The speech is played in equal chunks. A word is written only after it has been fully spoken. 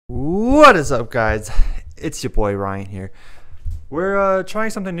What is up, guys? It's your boy Ryan here. We're trying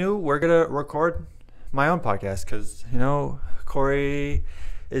something new. We're gonna record my own podcast because Cory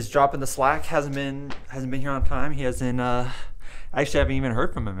is dropping the slack. hasn't been here on time. He hasn't. Actually, I haven't even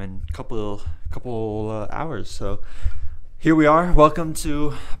heard from him in a couple hours. So here we are. Welcome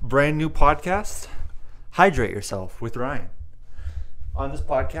to brand new podcast. Hydrate yourself with Ryan. On this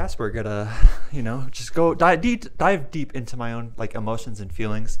podcast, we're gonna, just dive deep into my own emotions and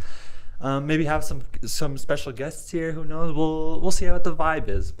feelings. Maybe have some special guests here. Who knows? We'll see what the vibe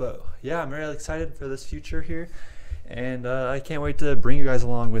is. But yeah, I'm really excited for this future here, and I can't wait to bring you guys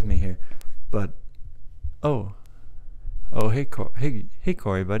along with me here. But hey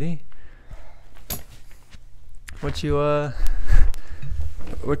Cory, buddy. What you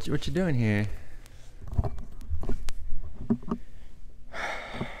doing here?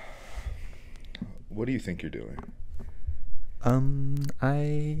 What do you think you're doing?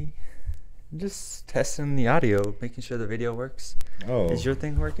 I just testing the audio, making sure the video works. Oh. Is your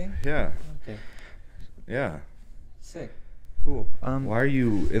thing working? Yeah. Okay. Yeah. Sick. Cool. Why are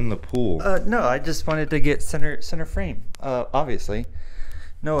you in the pool? No, I just wanted to get center frame. Obviously.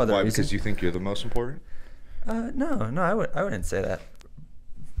 No other Why? reason. Because you think you're the most important? No, I wouldn't say that.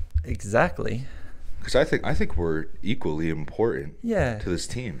 Exactly. Because I think we're equally important. Yeah. To this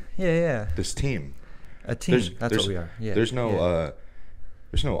team. Yeah. This team. A team. That's what we are. Yeah. There's no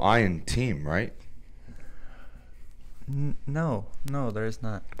I in team, right? No, there is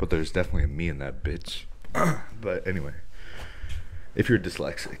not. But there's definitely a me in that bitch. But anyway, if you're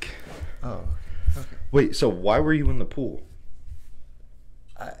dyslexic. Oh. Okay. Wait. So why were you in the pool?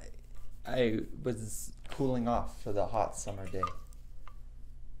 I was cooling off for the hot summer day.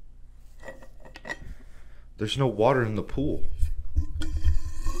 There's no water in the pool.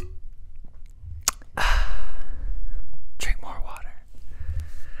 Drink more water.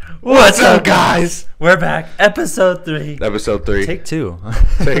 What's up, guys? We're back. Episode 3. Episode 3. Take 2.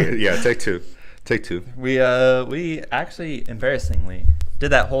 Take two. Take 2. We actually embarrassingly did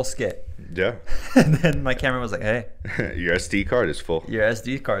that whole skit. Yeah. And then my camera was like, hey. Your SD card is full. Your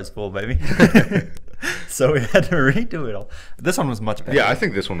SD card is full, baby. So we had to redo it all. This one was much better. Yeah, I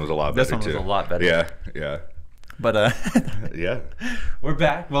think this one was a lot better. This one was a lot better. Yeah. But yeah. We're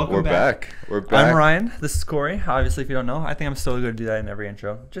back. Welcome back. We're back. I'm Ryan. This is Cory. Obviously, if you don't know, I think I'm still going to do that in every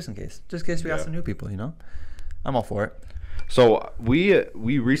intro, just in case we got some new people. I'm all for it. So we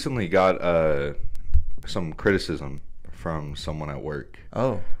recently got some criticism from someone at work.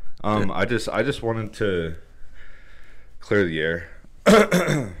 Oh. I just wanted to clear the air.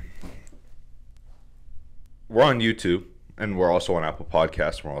 We're on YouTube, and we're also on Apple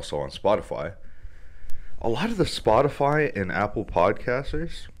Podcasts. We're also on Spotify. A lot of the Spotify and Apple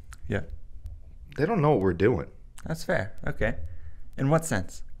podcasters, yeah, they don't know what we're doing. That's fair. Okay. In what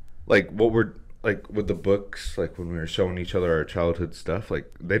sense? Like what we're like with the books, like when we were showing each other our childhood stuff, like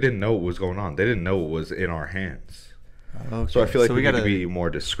they didn't know what was going on. They didn't know what was in our hands. Okay. So I feel like we got to be more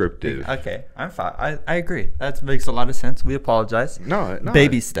descriptive. Okay, I'm fine. I agree. That makes a lot of sense. We apologize. No.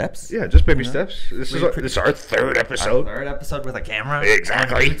 Baby steps. Yeah, just baby steps. This is our third episode. Our third episode with a camera.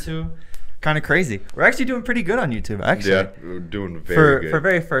 Exactly. On YouTube. Kind of crazy. We're actually doing pretty good on YouTube, actually. Yeah, we're doing very good. For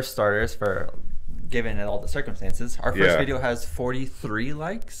very first starters, for given all the circumstances, our first video has 43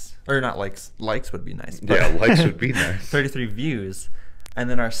 likes. Or not likes. Likes would be nice. Yeah, likes would be nice. 33 views.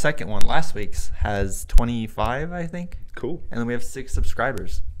 And then our second one, last week's, has 25, I think. Cool. And then we have 6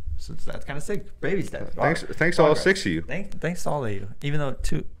 subscribers. So that's kind of sick. Baby steps. Thanks to all 6 of you. Thanks to all of you. Even though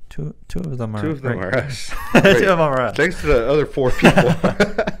two of them are 2 of them are us. 2 of them are us. Thanks to the other 4 people.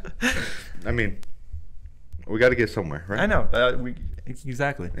 I mean, we got to get somewhere, right? I know.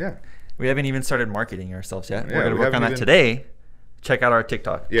 Exactly. Yeah. We haven't even started marketing ourselves yet. Yeah, We're going to work on that today. Check out our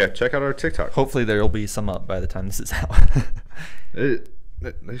TikTok. Yeah, check out our TikTok. Hopefully there will be some up by the time this is out.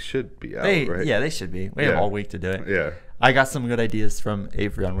 They should be out, right? Yeah, they should be. We have all week to do it. Yeah. I got some good ideas from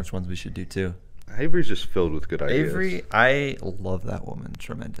Avery on which ones we should do too. Avery's just filled with good ideas. Avery, I love that woman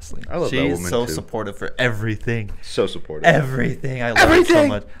tremendously. I love that woman She's so too. Supportive for everything. So supportive. Everything. I love it so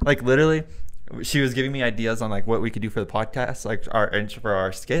much. Like literally, she was giving me ideas on like what we could do for the podcast, like for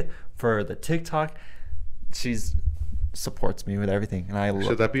our skit, for the TikTok. She's supports me with everything, and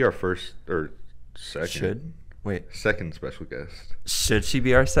should that be our first or second? Second special guest. Should she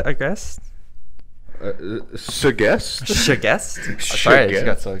be our guest? Guest? Sorry, I just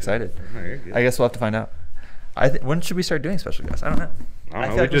got so excited. No, I guess we'll have to find out. When should we start doing special guests? I don't know. I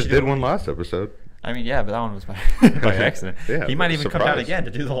don't know. We just did one last episode. I mean, yeah, but that one was by accident. Yeah, he might even come out again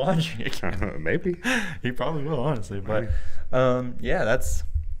to do the laundry again. Maybe. He probably will, honestly. But yeah, that's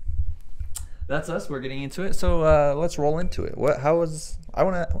us. We're getting into it. So let's roll into it. How was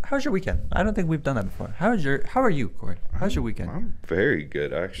How's your weekend? I don't think we've done that before. How are you, Corey? How's your weekend? I'm very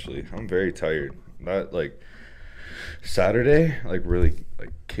good, actually. I'm very tired. That Saturday really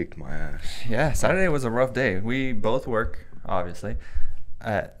kicked my ass. Yeah, Saturday was a rough day. We both work, obviously,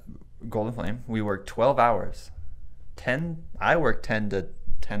 at Golden Flame. We work 12 hours. I work 10 to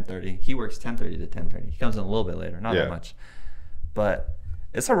 10:30. He works 10:30 to 10:30. He comes in a little bit later, not that much. But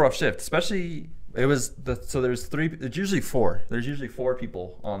it's a rough shift, especially there's usually four. There's usually four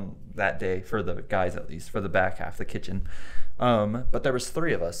people on that day for the guys, at least for the back half, the kitchen. But there was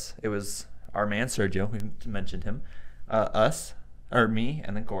three of us. It was our man Sergio, we mentioned him, me,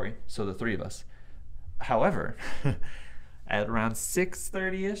 and then Cory. So the three of us. However, at around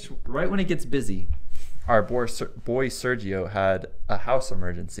 6:30ish, right when it gets busy, our boy Sergio had a house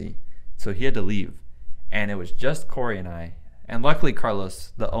emergency, so he had to leave, and it was just Cory and I. And luckily,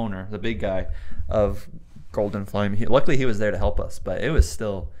 Carlos, the owner, the big guy of Golden Flame, luckily he was there to help us. But it was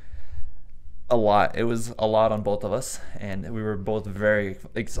still a lot. It was a lot on both of us, and we were both very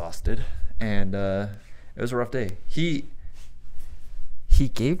exhausted. And it was a rough day. He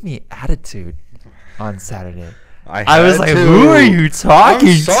gave me attitude on Saturday. I was like, who are you talking to?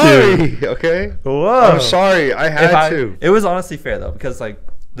 I'm sorry, okay? Whoa. I'm sorry. I had to. It was honestly fair, though, because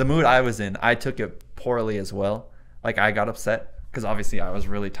the mood I was in, I took it poorly as well. I got upset because obviously I was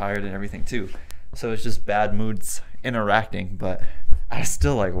really tired and everything too. So it's just bad moods interacting, but I was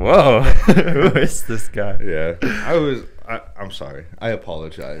still like, whoa, who is this guy? Yeah. I'm sorry. I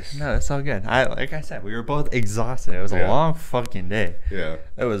apologize. No, it's all good. Like I said, we were both exhausted. It was a long fucking day. Yeah.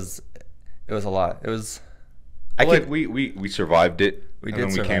 It was a lot. It was we survived it. We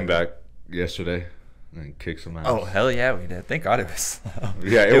came back yesterday and kicked some ass. Oh, hell yeah, we did. Thank God it was slow.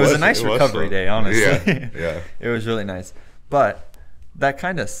 Yeah, it was a nice recovery day, honestly. Yeah. It was really nice. But that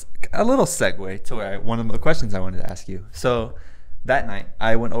kind of a little segue to one of the questions I wanted to ask you. So that night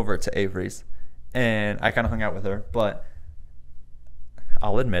I went over to Avery's and I kind of hung out with her, but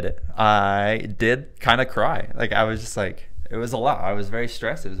I'll admit it, I did kind of cry. I was just it was a lot. I was very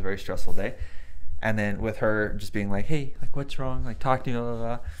stressed. It was a very stressful day. And then with her just being like, hey, what's wrong? Talk to me, blah, blah,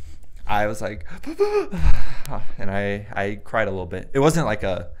 blah. I was like, and I cried a little bit. It wasn't like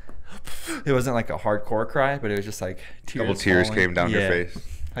a hardcore cry, but it was just tears. A couple tears came down your face.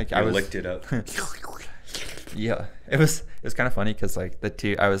 I licked it up. Yeah, it was kind of funny because the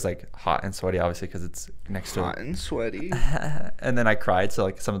tear, I was hot and sweaty, obviously, because it's next to hot and sweaty. And then I cried,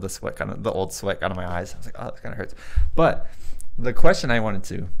 so some of the old sweat got out of my eyes. I was like, oh, that kind of hurts. But the question I wanted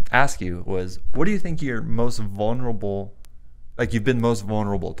to ask you was, what do you think you're most vulnerable? You've been most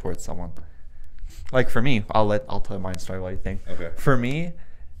vulnerable towards someone. For me, I'll tell my story. What do you think? Okay. For me,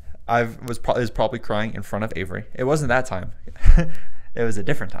 I was probably crying in front of Avery. It wasn't that time. It was a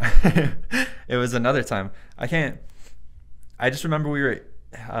different time. It was another time. I just remember we were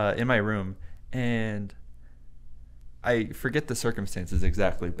in my room, and I forget the circumstances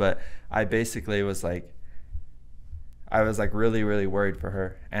exactly, but I basically was I was really, really worried for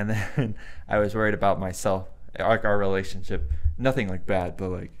her, and then I was worried about myself, our relationship. Nothing bad,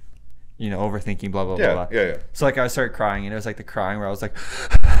 but overthinking, blah blah blah. Yeah. So I started crying, and it was the crying where I was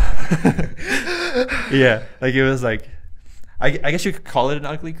yeah, it was I guess you could call it an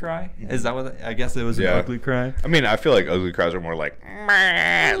ugly cry. Is that what I guess it was? An ugly cry. I mean, I feel ugly cries are more I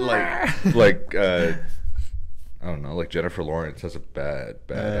don't know, Jennifer Lawrence has a bad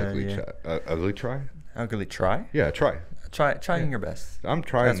ugly ugly try. Ugly try? Yeah, trying your best. I'm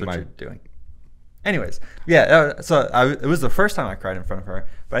trying. That's what you're doing. Anyways, yeah. It was the first time I cried in front of her,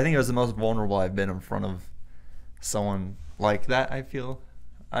 but I think it was the most vulnerable I've been in front of someone like that. I feel,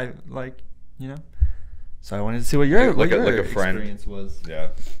 So I wanted to see what your a friend experience was. Yeah.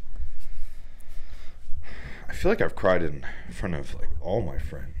 I feel I've cried in front of all my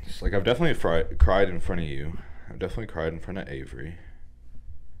friends. I've definitely cried in front of you. I've definitely cried in front of Avery.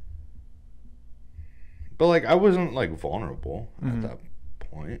 But I wasn't vulnerable at that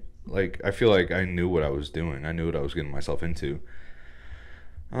point. I feel I knew what I was doing. I knew what I was getting myself into.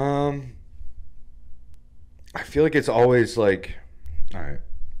 I feel it's always all right.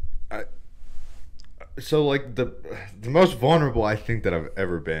 So the most vulnerable I think that I've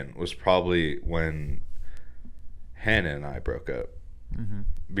ever been was probably when Hannah and I broke up. Mm-hmm.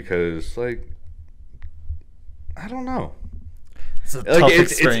 Because I don't know. It's a tough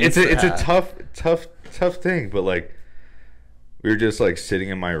experience. It's a tough thing, but we were just sitting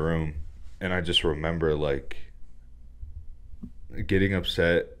in my room, and I just remember getting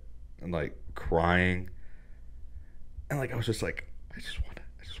upset and crying, and I was just I just want to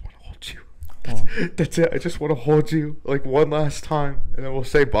hold you. That's it. I just want to hold you one last time, and then we'll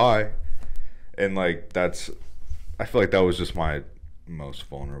say bye. And I feel that was just my most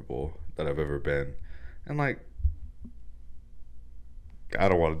vulnerable that I've ever been. And like, I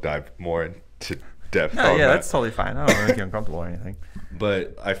don't want to dive more into depth. No, on yeah, that. that's totally fine. I don't want to make you uncomfortable or anything.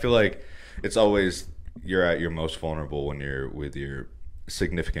 But I feel like it's always you're at your most vulnerable when you're with your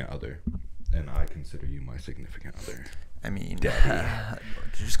significant other, and I consider you my significant other. I mean, Daddy.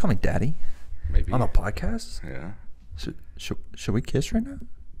 Did you just call me daddy Maybe on a podcast? Yeah. Should we kiss right now?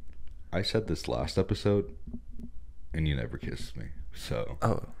 I said this last episode, and you never kissed me. So.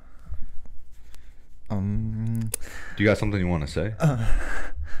 Oh. Do you got something you want to say?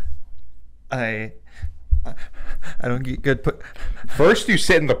 I don't get good. First, you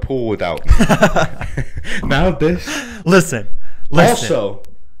sit in the pool without me. Now this. Listen.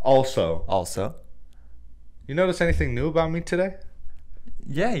 Also. You notice anything new about me today?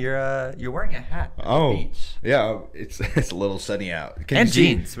 Yeah, you're wearing a hat at Oh, the beach. yeah. It's a little sunny out. Can And you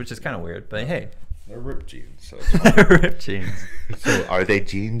see? jeans, which is kind of weird, but hey. They're ripped jeans. So Ripped jeans. So are they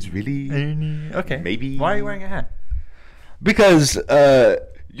jeans really? Okay. Maybe. Why are you wearing a hat? Because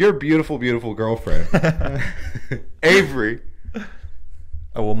your beautiful, beautiful girlfriend, Avery,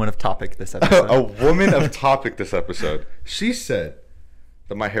 A woman of topic this episode. a woman of topic this episode, she said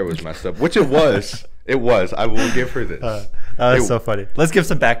that my hair was messed up, which it was. It was. I will give her this. That's so funny. Let's give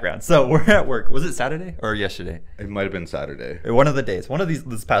some background. So we're at work. Was it Saturday or yesterday? It might have been Saturday. One of the days. One of these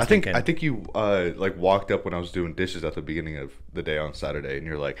this past weekend. I think you like walked up when I was doing dishes at the beginning of the day on Saturday, and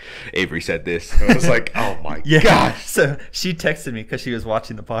you're like, Avery said this. And I was like, oh my gosh. So she texted me because she was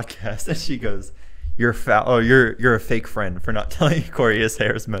watching the podcast, and she goes, "You're foul. Oh, you're a fake friend for not telling Cory his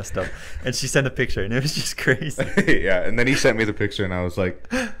hair is messed up." And she sent a picture, and it was just crazy. Yeah, and then he sent me the picture, and I was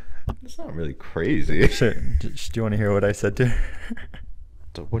like, it's not really crazy. Sure. Do you want to hear what I said to her?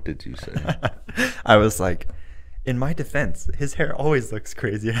 So what did you say? I was like, in my defense, his hair always looks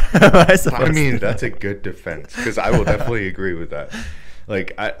crazy. I mean, that's a good defense, because I will definitely agree with that.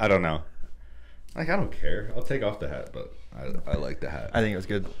 Like, I don't know. Like, I don't care. I'll take off the hat, but I like the hat. I think it was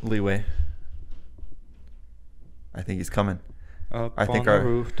good leeway. I think he's coming. Up I think on our the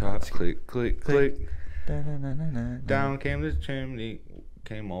rooftops, click, click, click. Down. Down came the chimney,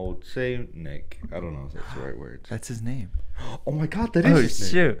 came old Saint Nick. I don't know if that's the right words. That's his name. Oh my God, that is Oh his name.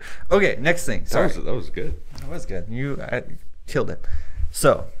 shoot. Okay, next thing. Sorry. That was good. That was good. I killed it.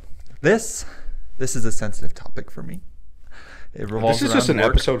 So, this is a sensitive topic for me. It revolves This is just around an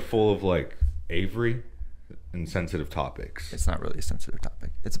work. episode full of like Avery and sensitive topics. It's not really a sensitive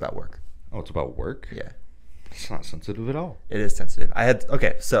topic. It's about work. Oh, it's about work? Yeah. It's not sensitive at all. It is sensitive.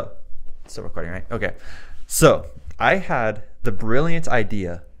 So still recording, right? Okay. So, I had the brilliant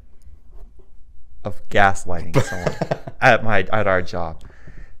idea of gaslighting someone at our job.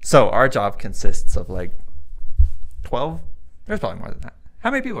 So, our job consists of like 12. There's probably more than that.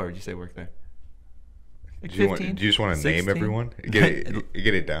 How many people would you say work there? Like Do you 15? just want to name 16? everyone?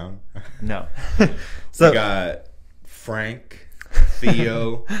 Get it down. No. So So we got Frank,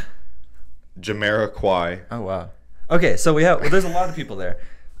 Theo, Jamiroquai. oh wow. Okay, so there's a lot of people there,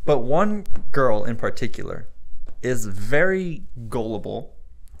 but one girl in particular is very gullible.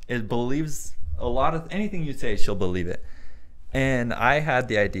 It believes a lot of anything you say, she'll believe it. And I had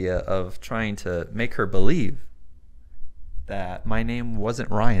the idea of trying to make her believe that my name wasn't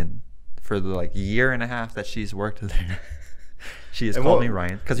Ryan for the like year and a half that she's worked there. She has called me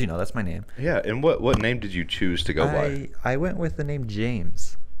Ryan because that's my name. Yeah, and what name did you choose to go by? I went with the name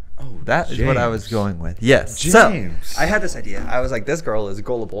James. Oh, That is what I was going with. Yes. James. So I had this idea. I was like, this girl is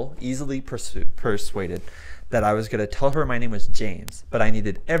gullible, easily persuaded that I was going to tell her my name was James, but I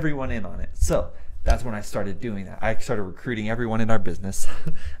needed everyone in on it. So that's when I started doing that. I started recruiting everyone in our business.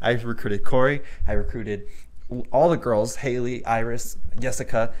 I recruited Cory. I recruited all the girls, Haley, Iris,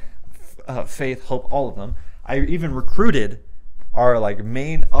 Jessica, Faith, Hope, all of them. I even recruited our like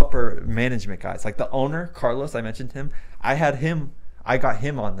main upper management guys, like the owner, Carlos, I mentioned him. I got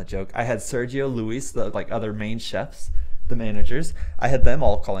him on the joke. I had Sergio, Luis, the like other main chefs, the managers. I had them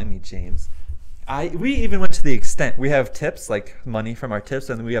all calling me James. We even went to the extent we have tips, like money from our tips,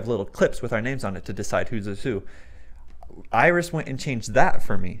 and then we have little clips with our names on it to decide who's who. Iris went and changed that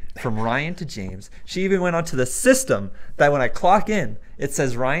for me from Ryan to James. She even went onto the system that when I clock in, it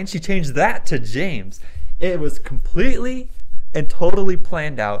says Ryan. She changed that to James. It was completely and totally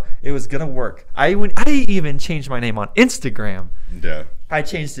planned out. It was gonna work. I even changed my name on Instagram. Yeah. I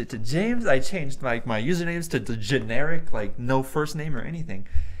changed it to James. I changed my usernames to the generic, like no first name or anything.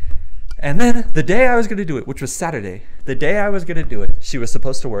 And then the day I was going to do it, which was Saturday, the day I was going to do it, she was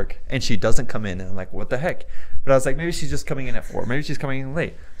supposed to work and she doesn't come in. And I'm like, what the heck? But I was like, maybe she's just coming in at 4. Maybe she's coming in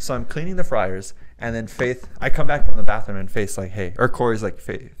late. So I'm cleaning the fryers. And then I come back from the bathroom and Faith's like, hey, or Cory's like,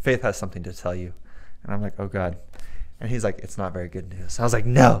 Faith has something to tell you. And I'm like, oh God. And he's like, it's not very good news. I was like,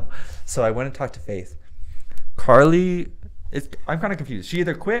 no. So I went and talked to Faith. Carly, I'm kind of confused. She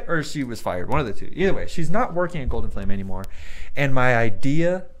either quit or she was fired. One of the two. Either way, she's not working at Golden Flame anymore. And my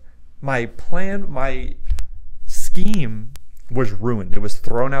idea, my plan, my scheme was ruined. It was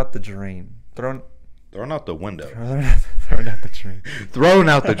thrown out the drain. Thrown out the window. Thrown out the drain. Thrown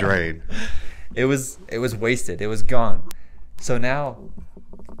out the drain. It was wasted. It was gone. So now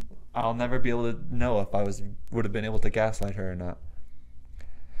I'll never be able to know if I would have been able to gaslight her or not.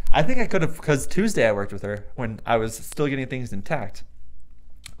 I think I could have, because Tuesday I worked with her when I was still getting things intact.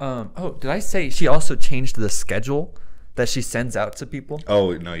 Did I say she also changed the schedule that she sends out to people?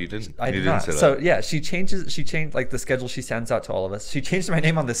 Oh no, you didn't. I did didn't not. say that. So yeah, she changed like the schedule she sends out to all of us. She changed my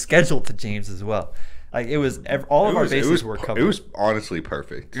name on the schedule to James as well. Like all of our bases were covered. It was honestly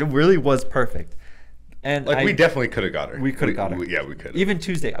perfect. It really was perfect. And like we definitely could have got her. We could have got her. Yeah, we could. Even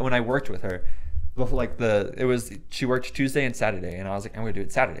Tuesday when I worked with her, she worked Tuesday and Saturday, and I was like, I'm gonna do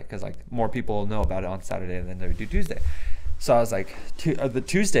it Saturday because like more people know about it on Saturday than they would do Tuesday. So I was like, the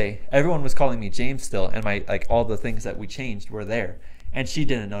Tuesday, everyone was calling me James still, and my like all the things that we changed were there, and she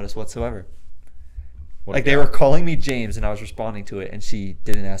didn't notice whatsoever. Like they were calling me James, and I was responding to it, and she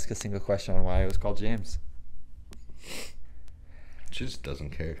didn't ask a single question on why I was called James. She just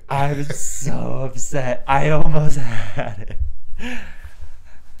doesn't care. I was so upset. I almost had it.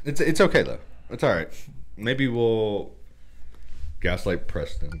 It's okay though. It's all right. Maybe we'll gaslight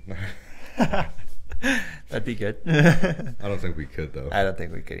Preston. That'd be good. I don't think we could though. I don't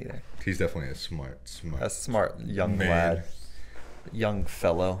think we could either. He's definitely a smart young man. lad, young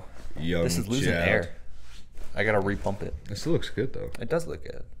fellow. This is losing air. I gotta repump it. It still looks good though. It does look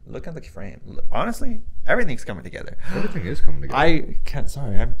good. Look at the frame. Honestly, everything's coming together. Everything is coming together.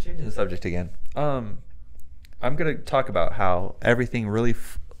 Sorry, I'm changing the subject again. I'm gonna talk about how everything really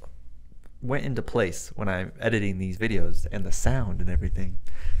went into place when I'm editing these videos and the sound and everything.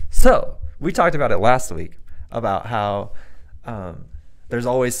 So we talked about it last week about how there's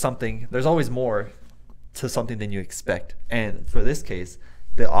always more to something than you expect. And for this case,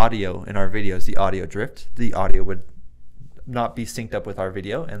 the audio in our videos, the audio drift, the audio would not be synced up with our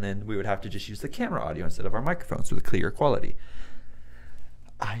video, and then we would have to just use the camera audio instead of our microphones with a clear quality.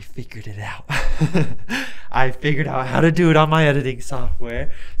 I figured it out. I figured out how to do it on my editing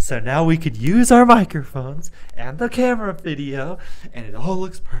software. So now we could use our microphones and the camera video, and it all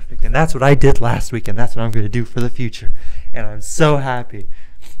looks perfect. And that's what I did last week, and that's what I'm going to do for the future. And I'm so happy.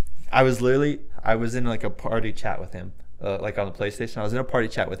 I was in like a party chat with him, like on the PlayStation. I was in a party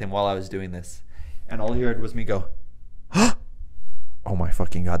chat with him while I was doing this. And all he heard was me go, oh my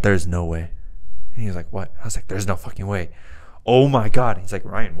fucking God, there's no way. And he was like, what? I was like, there's no fucking way. Oh my God. He's like,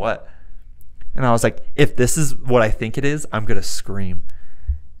 Ryan, what? And I was like, if this is what I think it is, I'm gonna scream.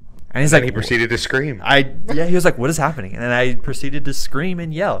 And he's like, he proceeded to scream. He was like, what is happening? And then I proceeded to scream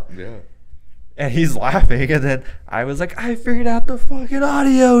and yell. Yeah. And he's laughing, and then I was like, I figured out the fucking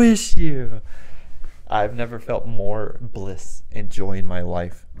audio issue. I've never felt more bliss and joy in my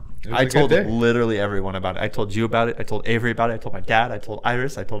life. I told literally everyone about it. I told you about it. I told Avery about it. I told my dad. I told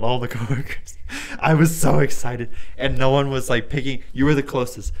Iris. I told all the coworkers. I was so excited, and no one was like picking. You were the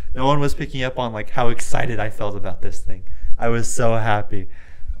closest. No one was picking up on like how excited I felt about this thing. I was so happy.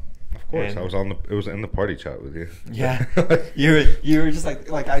 Of course, it was in the party chat with you. Yeah, you were just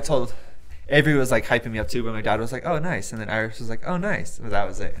like I told. Avery was like hyping me up too, but my dad was like, "Oh, nice," and then Iris was like, "Oh, nice." But that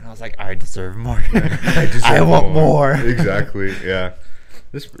was it, and I was like, "I deserve more. I want more." Exactly. Yeah.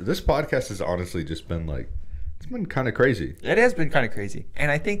 This podcast has honestly just been like, it's been kind of crazy. It has been kind of crazy, and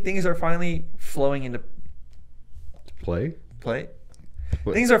I think things are finally flowing into play.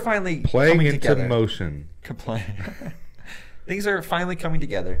 Things are finally playing coming into together. motion. Things are finally coming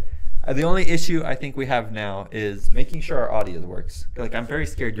together. The only issue I think we have now is making sure our audio works. Like, I'm very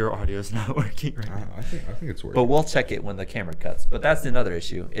scared your audio is not working right now. I think it's working. But we'll check it when the camera cuts. But that's another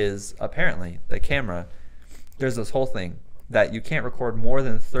issue. Is apparently the camera. There's this whole thing that you can't record more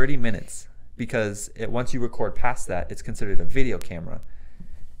than 30 minutes because once you record past that, it's considered a video camera.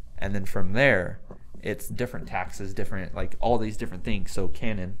 And then from there, it's different taxes, different, like all these different things. So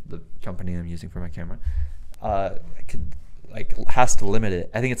Canon, the company I'm using for my camera, has to limit it.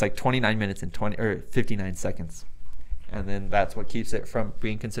 I think it's like 29 minutes and 59 seconds. And then that's what keeps it from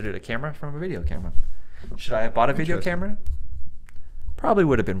being considered a camera from a video camera. Should I have bought a video camera? Probably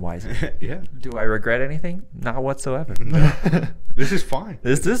would have been wiser. Yeah. Do I regret anything? Not whatsoever. No. This is fine.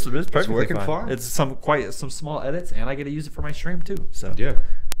 This is perfectly it's working fine. It's some small edits, and I get to use it for my stream too. So yeah.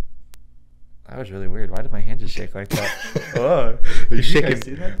 That was really weird. Why did my hand just shake like that? Oh, are you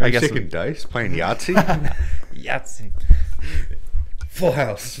shaking dice? Playing Yahtzee? Yahtzee. Full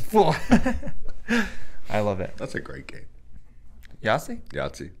house. Full. I love it. That's a great game. Yahtzee?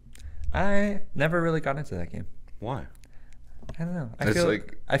 Yahtzee. I never really got into that game. Why? I don't know. It's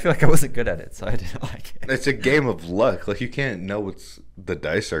I feel like I wasn't good at it, so I didn't like it. It's a game of luck. Like, you can't know what's the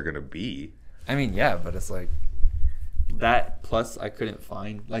dice are gonna be. I mean, yeah, but it's like that. Plus, I couldn't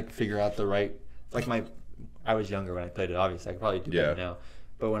figure out the right. I was younger when I played it. Obviously, I could probably do better now.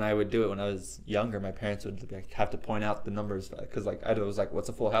 But when I would do it when I was younger, my parents would have to point out the numbers because I was like, "What's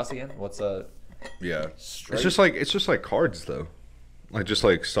a full house again? What's a straight?" It's just like cards though, like just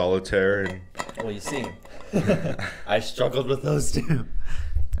like solitaire and. Well, you see, I struggled with those too.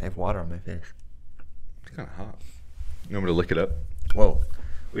 I have water on my face. It's kind of hot. You want me to lick it up? Whoa,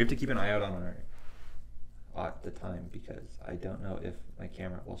 we have to keep an eye out on the time because I don't know if my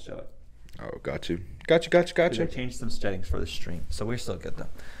camera will show it. Oh, got you. I changed some settings for the stream, so we're still good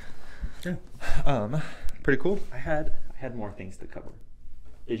though. Yeah. Pretty cool. I had more things to cover.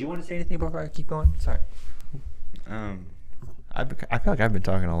 Did you want to say anything before I keep going? Sorry. I feel like I've been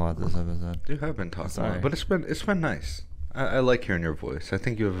talking a lot this episode. You have been talking a lot, but it's been nice. I like hearing your voice. I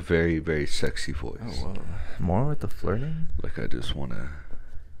think you have a very, very sexy voice. Oh, whoa. More with the flirting? Like, I just wanted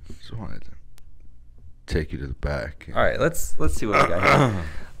to take you to the back. All right, let's see what we got here.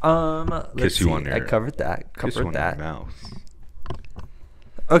 Kiss you on your. I covered that. Kiss you on your mouth.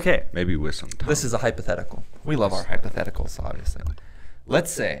 Okay. Maybe with some tongue. This is a hypothetical. We love our hypotheticals, obviously.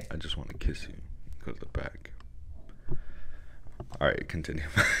 Let's say. I just want to kiss you. Go to the back. All right, continue.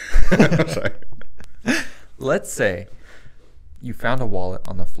 Sorry. Let's say you found a wallet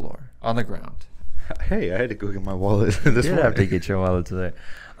on the ground. Hey, I had to go get my wallet this morning. You did have to get your wallet today.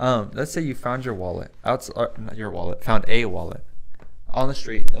 Let's say you found your wallet not your wallet. Found a wallet on the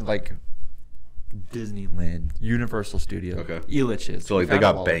street in like Disneyland, Universal Studios, Elitch's. So like they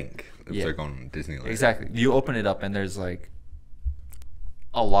got bank if they're going to Disneyland. Exactly. You open it up and there's like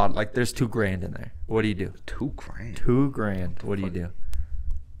a lot. Like there's $2,000 in there. What do you do? $2,000. $2,000. What do you do?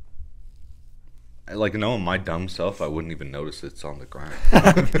 Like, knowing my dumb self, I wouldn't even notice it's on the ground.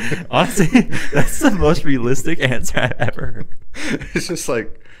 Honestly, that's the most realistic answer I've ever heard. It's just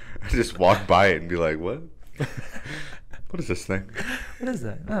like, I just walk by it and be like, what? What is this thing? What is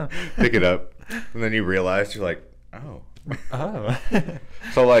that? Oh. Pick it up. And then you realize, you're like, oh. Oh.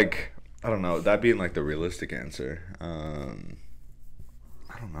 So, like, I don't know. That being, like, the realistic answer. I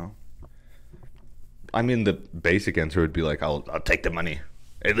don't know. I mean, the basic answer would be like, I'll take the money.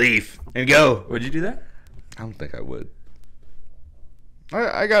 And leave and go. Would you do that? I don't think I would.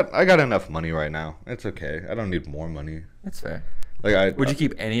 I got enough money right now. It's okay. I don't need more money. That's fair. Like would you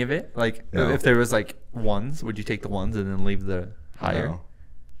keep any of it? Like no. If there was like ones, would you take the ones and then leave the higher? No.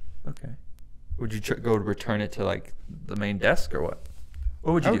 Okay. Would you go to return it to like the main desk or what?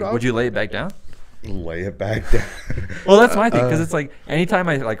 What would you do? Would you lay it back down? Lay it back down. Well, that's my thing because it's like anytime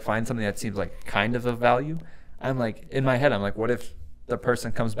I like find something that seems like kind of value, I'm like in my head I'm like, what if the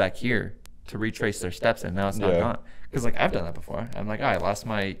person comes back here to retrace their steps and now it's not gone? Because like I've done that before. I'm like, I lost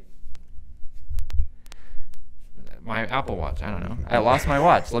my Apple Watch. I don't know. I lost my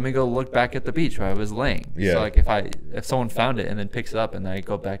watch. Let me go look back at the beach where I was laying. Yeah. So like if someone found it and then picks it up and I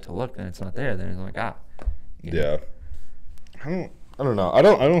go back to look and it's not there, then I'm like, Yeah. I don't know. I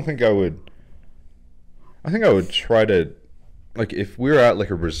don't think I would. I think I would try to, like, if we were at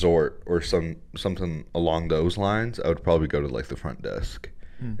like a resort or something along those lines, I would probably go to like the front desk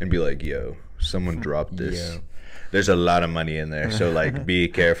and be like, yo, someone dropped this. There's a lot of money in there, so like be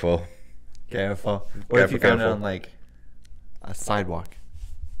careful. What if you found it on like a sidewalk?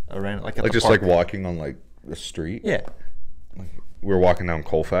 Around like just park? Like walking on like the street? Yeah. Like, we're walking down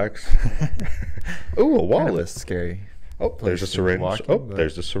Colfax. Ooh, a wallet. Kind of scary. Oh, there's a syringe.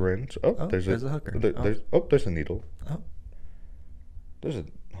 There's a syringe. There's a hooker. There's a needle. Oh. There's a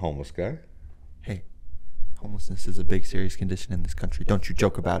homeless guy. Hey, homelessness is a big, serious condition in this country. Don't you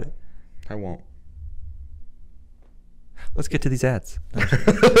joke about it. I won't. Let's get to these ads.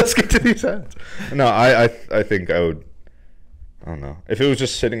 Let's get to these ads. No, I think I would. I don't know. If it was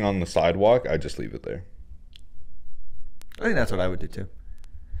just sitting on the sidewalk, I'd just leave it there. I think that's what I would do too.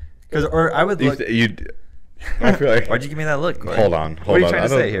 Or I would look. I feel like. Why'd you give me that look, Cory? Hold on. What are you trying to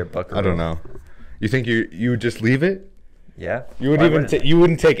say here, Buckaroo? I don't know. You think you would just leave it? Yeah. You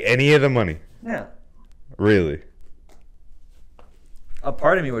wouldn't take any of the money? Yeah. Really? A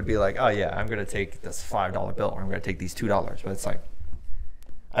part of me would be like, oh yeah, I'm gonna take this $5 bill, or I'm gonna take these $2. But it's like,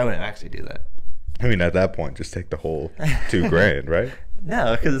 I wouldn't actually do that. I mean, at that point, just take the whole $2,000, right?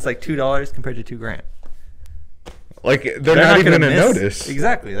 No, because it's like $2 compared to $2,000. Like they're not even gonna notice.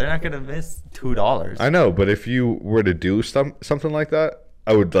 Exactly, they're not gonna miss $2. I know, but if you were to do something like that,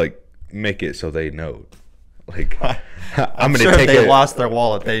 I would like make it so they know. Like, I'm gonna sure take if they it. lost their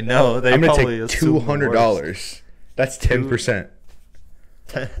wallet, they know. They I'm gonna probably take assume the worst. $200. That's 10%.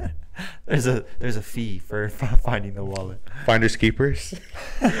 There's a fee for finding the wallet. Finders keepers.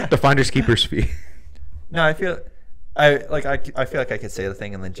 The finders keepers fee. No, I feel like I could say the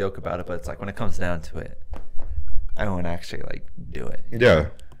thing and then joke about it, but it's like when it comes down to it, I won't actually like do it. Yeah.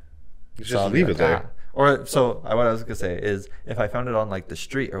 You So I'll just be leave like, it there. Or so what I was gonna say is if I found it on like the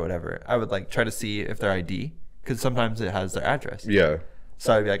street or whatever, I would like try to see if their ID, because sometimes it has their address. Yeah.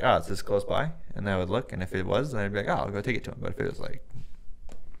 So I'd be like, is this close by? And then I would look, and if it was, then I'd be like, I'll go take it to him. But if it was like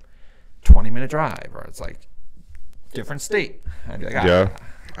 20-minute drive or it's like different state, I'd be like, Yeah.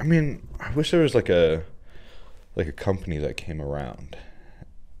 I mean, I wish there was like a company that came around.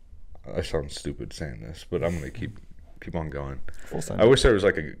 I sound stupid saying this, but I'm gonna keep on going. Full send. I wish there was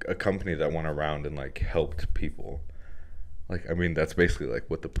like a company that went around and like helped people. Like, I mean, that's basically like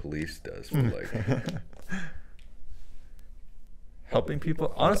what the police does. But like, helping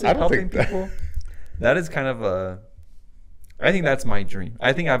people. Honestly, I don't helping think people. That is kind of a. I think that's my dream.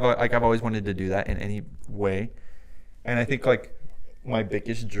 I think I've always wanted to do that in any way, and I think like my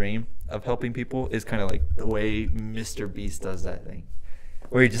biggest dream of helping people is kind of like the way Mr. Beast does that thing,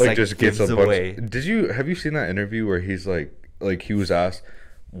 where he just like just gives gets a away. bunch. Have you seen that interview where he's like he was asked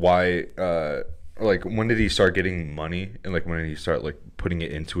why like when did he start getting money and like when did he start like putting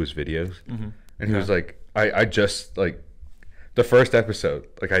it into his videos? Mm-hmm. And he was like, I just like the first episode,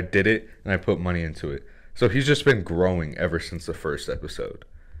 like I did it and I put money into it. So he's just been growing ever since the first episode.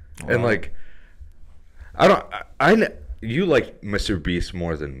 Wow. And like you like Mr. Beast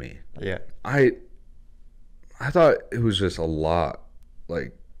more than me. Yeah. I thought it was just a lot.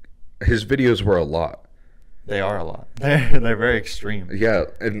 Like his videos were a lot. They are a lot. They're very extreme. Yeah,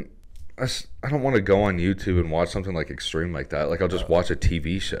 and I don't want to go on YouTube and watch something like extreme like that. Like I'll just watch a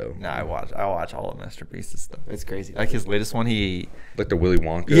TV show. No, I watch all of Mr. Beast's stuff. It's crazy. Like his latest one, like the Willy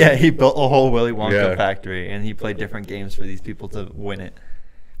Wonka. Yeah, he built a whole Willy Wonka factory, and he played different games for these people to win it.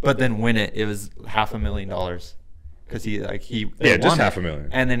 But then it was $500,000 because they just won it. $500,000.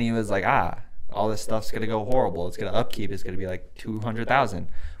 And then he was like, all this stuff's gonna go horrible. It's gonna upkeep. It's gonna be like $200,000.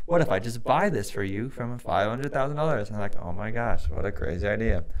 What if I just buy this for you from $500,000? And I'm like, oh my gosh, what a crazy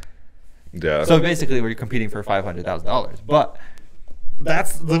idea. Yeah. So basically, we're competing for $500,000, but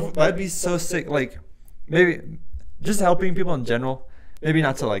that'd be so sick. Like maybe just helping people in general. Maybe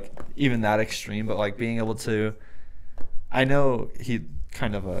not to like even that extreme, but like being able to. I know he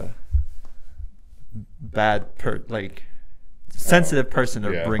kind of a bad sensitive person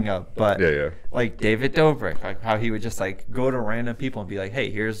to bring up, but like David Dobrik, like how he would just like go to random people and be like,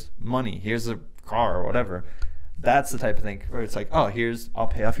 hey, here's money, here's a car or whatever. That's the type of thing where it's like, I'll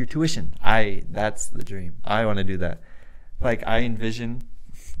pay off your tuition. That's the dream. I want to do that. Like I envision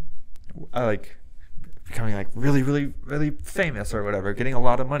like becoming like really, really, really famous or whatever, getting a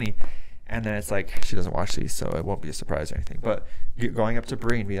lot of money. And then it's like, she doesn't watch these, so it won't be a surprise or anything. But going up to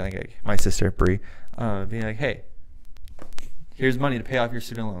Bree and being like, my sister, Bree, being like, hey, here's money to pay off your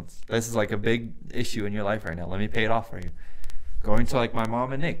student loans. This is like a big issue in your life right now. Let me pay it off for you. Going to like my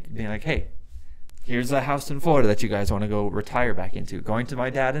mom and Nick, being like, hey, here's a house in Florida that you guys want to go retire back into. Going to my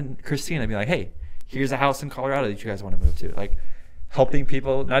dad and Christina, being like, hey, here's a house in Colorado that you guys want to move to. Like helping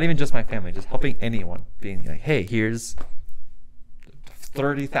people, not even just my family, just helping anyone. Being like, hey, here's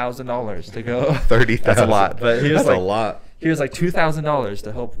 $30,000 to go. 30,000. That's a lot, but that's a lot. Here's like $2,000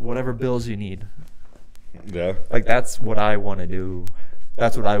 to help whatever bills you need. Yeah. Like that's what I want to do.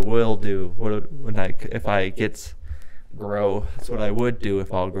 That's what I will do. If I grow. That's what I would do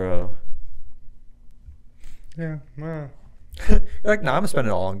if I'll grow. Yeah. You're like, nah, I'm gonna spend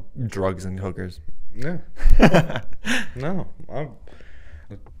it all on drugs and hookers. Yeah. No,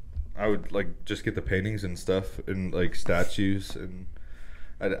 I would like just get the paintings and stuff and like statues, and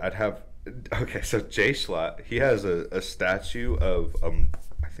I'd have. Okay, so Jay Schlatt, he has a statue of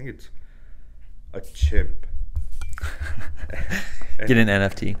I think it's a chimp. Get an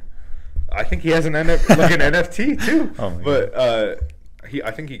NFT. I think he has an NFT too. Oh my but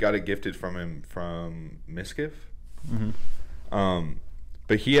I think he got it gifted from him from Miskiff. Mm-hmm.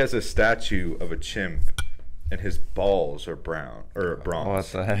 But he has a statue of a chimp, and his balls are brown or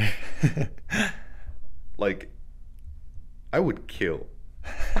bronze. What the heck? Like, I would kill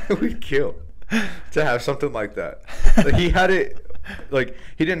to have something like that. Like, he had it. Like,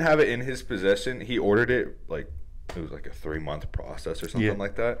 he didn't have it in his possession. He ordered it like it was like a 3-month process or something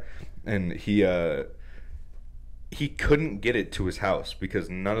like that, and he couldn't get it to his house because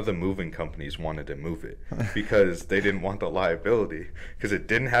none of the moving companies wanted to move it because they didn't want the liability because it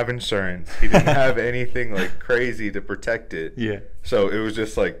didn't have insurance. He didn't have anything like crazy to protect it. Yeah. So it was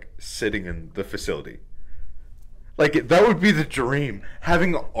just like sitting in the facility. Like, that would be the dream.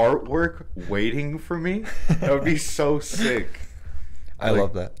 Having artwork waiting for me, that would be so sick. I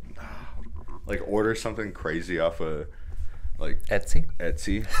love that. Like, order something crazy off of, like, Etsy.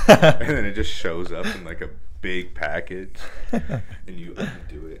 And then it just shows up in, like, a big package. And you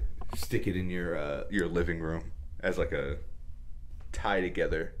undo it. Stick it in your living room as, like, a tie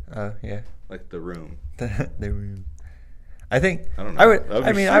together. Oh, yeah. Like, the room. The room. I think I don't know.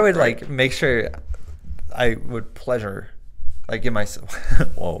 I would like make sure I would pleasure, like give myself.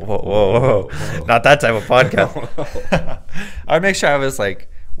 Whoa. Not that type of podcast. I would make sure I was like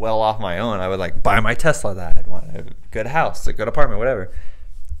well off my own. I would like buy my Tesla that I'd want, a good house, a good apartment, whatever.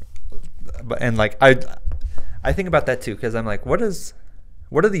 But and like I think about that too because I'm like, what do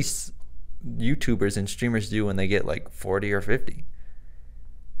these YouTubers and streamers do when they get like 40 or 50?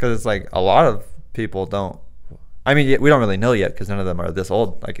 Because it's like a lot of people don't. I mean, we don't really know yet because none of them are this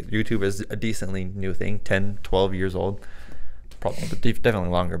old. Like, YouTube is a decently new thing, 10, 12 years old. Probably definitely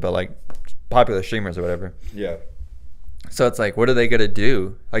longer, but, like, popular streamers or whatever. Yeah. So it's like, what are they going to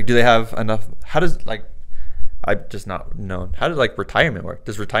do? Like, do they have enough? How does, like, I've just not known. How does, like, retirement work?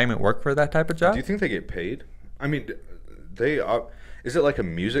 Does retirement work for that type of job? Do you think they get paid? I mean, they is it like a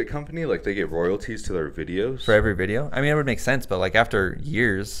music company? Like, they get royalties to their videos? For every video? I mean, it would make sense, but, like, after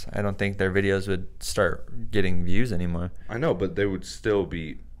years, I don't think their videos would start getting views anymore. I know, but they would still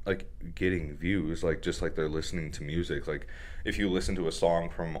be, like, getting views, like, just like they're listening to music. Like, if you listen to a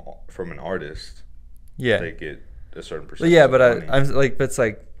song from an artist, yeah, they get a certain percentage. Yeah, but I'm like, but it's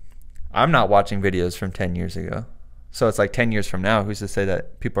like, I'm not watching videos from 10 years ago. So it's like 10 years from now, who's to say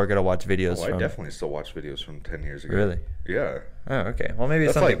that people are going to watch videos from... I definitely still watch videos from 10 years ago. Really? Yeah. Oh, okay. Well, maybe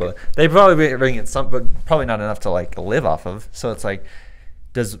That's some like, people... They probably bring in some, but probably not enough to, like, live off of. So it's like,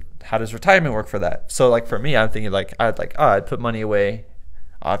 how does retirement work for that? So, like, for me, I'm thinking, like, I'd put money away,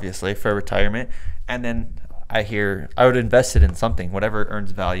 obviously, for retirement. And then I would invest it in something, whatever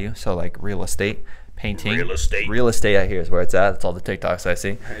earns value. So, like, real estate, painting. Real estate, I hear, is where it's at. That's all the TikToks I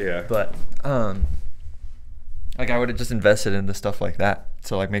see. Yeah. But, like, I would have just invested into stuff like that.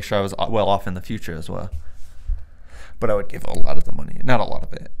 So, like, make sure I was well off in the future as well. But I would give a lot of the money. Not a lot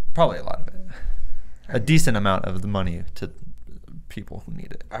of it. Probably a lot of it. A decent amount of the money to people who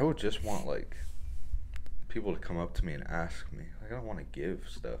need it. I would just want, like, people to come up to me and ask me. Like, I don't want to give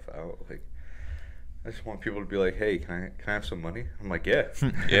stuff out. Like, I just want people to be like, hey, can I have some money? I'm like, yeah.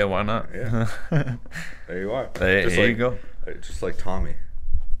 Yeah, why not? Yeah. There you are. There you go. Just like Tommy.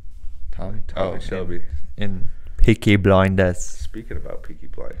 Tommy Shelby. In Peaky Blinders. Speaking about Peaky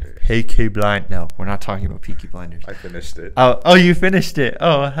Blinders. Peaky Blind. No, we're not talking about Peaky Blinders. I finished it. Oh, you finished it.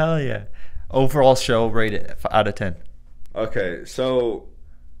 Oh, hell yeah. Overall show rated out of 10. Okay, so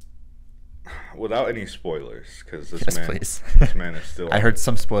without any spoilers, because this man is still... I heard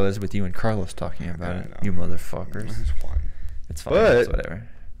some spoilers with you and Carlos talking about it. You motherfuckers. It's fine. But, it's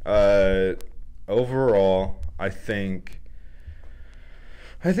whatever. Overall, I think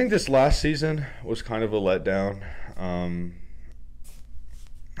this last season was kind of a letdown.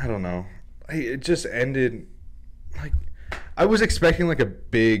 I don't know. It just ended like I was expecting like a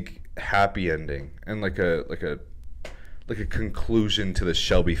big happy ending and like a conclusion to the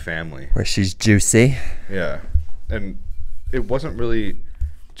Shelby family where she's juicy. Yeah, and it wasn't really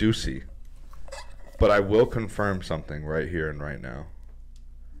juicy. But I will confirm something right here and right now.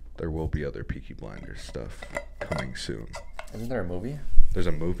 There will be other Peaky Blinders stuff coming soon. Isn't there a movie? There's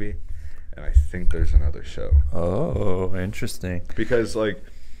a movie, and I think there's another show. Oh, interesting. Because, like,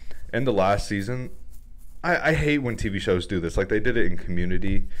 in the last season, I hate when TV shows do this. Like, they did it in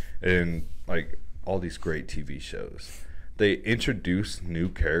Community and, like, all these great TV shows. They introduce new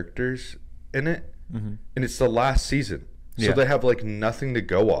characters in it, and it's the last season. So they have, like, nothing to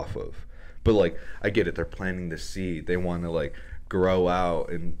go off of. But, like, I get it. They're planting the seed. They want to, like, grow out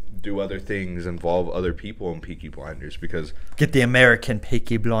and do other things, involve other people in Peaky Blinders because... Get the American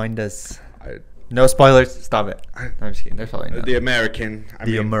Peaky Blinders. No spoilers. Stop it. I'm just kidding. There's probably not. The American.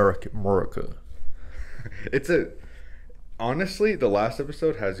 America. It's a... Honestly, the last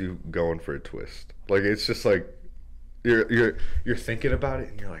episode has you going for a twist. Like, it's just like... You're thinking about it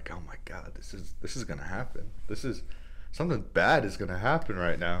and you're like, oh my God, this is going to happen. Something bad is going to happen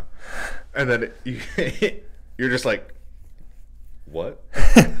right now. And then you're just like... What?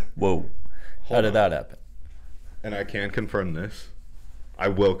 Whoa. How did that happen? And I can confirm this. I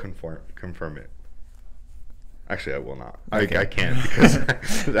will confirm it. Actually, I will not. Okay. I can't because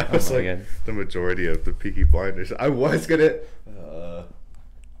that was the majority of the Peaky Blinders. I was gonna.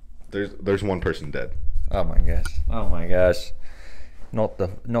 There's one person dead. Oh my gosh. Not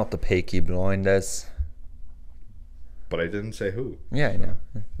the Peaky Blinders. but I didn't say who. Yeah, I know.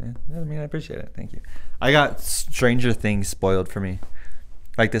 I mean, I appreciate it. Thank you. I got Stranger Things spoiled for me.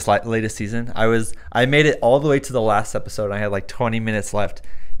 Like this latest season, I made it all the way to the last episode. And I had like 20 minutes left,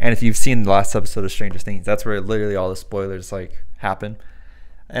 and if you've seen the last episode of Stranger Things, that's where literally all the spoilers like happen.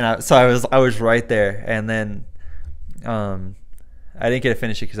 And I was right there, and then I didn't get to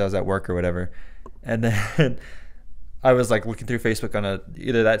finish it because I was at work or whatever, and then I was like looking through Facebook on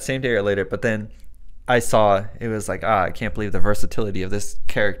either that same day or later, but then I saw it was like, I can't believe the versatility of this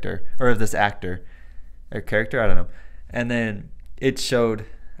character or of this actor or character, I don't know, and then it showed.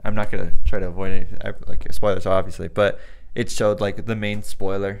 I'm not gonna try to avoid any like spoilers, obviously, but it showed like the main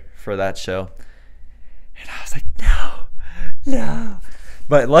spoiler for that show, and I was like, no.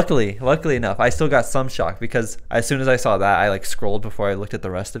 But luckily enough, I still got some shock because as soon as I saw that, I like scrolled before I looked at the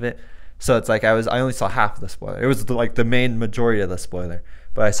rest of it. So it's like I only saw half of the spoiler. It was like the main majority of the spoiler,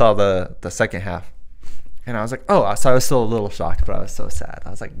 but I saw the second half, and I was like, oh, so I was still a little shocked, but I was so sad.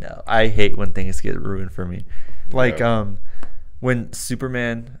 I was like, no, I hate when things get ruined for me, like when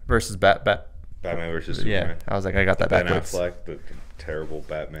Superman versus Batman versus Superman. Yeah, I was like, I got that backwards. Ben Affleck, the terrible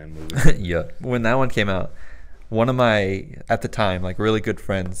Batman movie. Yeah, when that one came out, one of my at the time like really good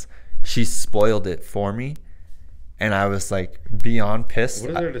friends, she spoiled it for me, and I was like beyond pissed.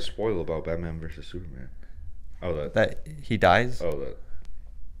 What is there to spoil about Batman versus Superman? Oh, that he dies. Oh, that.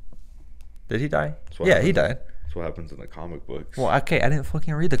 Did he die? Yeah, he died. That's what happens in the comic books. Well, okay, I didn't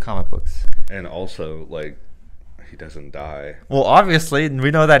fucking read the comic books. And also, like, he doesn't die. Well, obviously,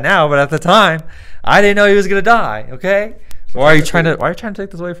 we know that now, but at the time, I didn't know he was gonna die. Okay. So why are you trying to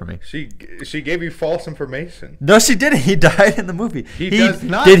take this away from me? She gave you false information. No, she didn't. He died in the movie. He does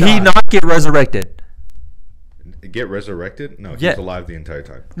not. Did he not get resurrected? Get resurrected? No, he was alive the entire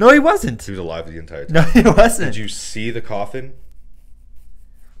time. No, he wasn't. He was alive the entire time. No, he wasn't. Did you see the coffin?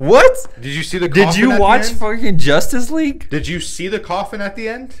 What? Did you see the coffin? Did you watch fucking Justice League? Did you see the coffin at the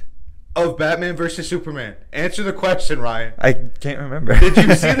end of Batman versus Superman? Answer the question, Ryan. I can't remember. Did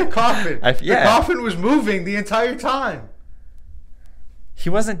you see the coffin? Yeah. The coffin was moving the entire time. He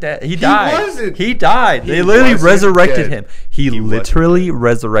wasn't dead. He died. He wasn't. He died. They literally resurrected him. He literally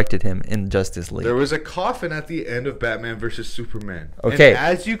resurrected him in Justice League. There was a coffin at the end of Batman versus Superman. Okay. And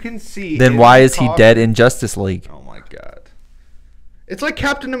as you can see. Then why is he dead in Justice League? Oh my God. It's like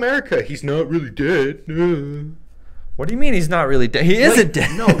Captain America. He's not really dead. What do you mean he's not really dead? He isn't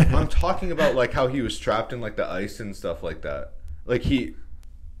dead. No, I'm talking about like how he was trapped in like the ice and stuff like that. Like he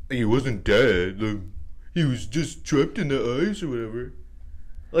wasn't dead. Like, he was just trapped in the ice or whatever.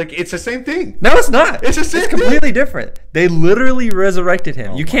 Like, it's the same thing. No, it's not. It's the same thing. It's completely different. They literally resurrected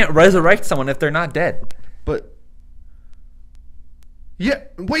him. You can't resurrect someone if they're not dead. But yeah,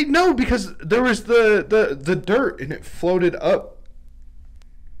 wait, no, because there was the dirt and it floated up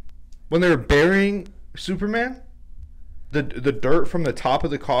when they were burying Superman. The dirt from the top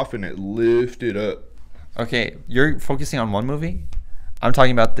of the coffin, it lifted up. Okay, you're focusing on one movie. I'm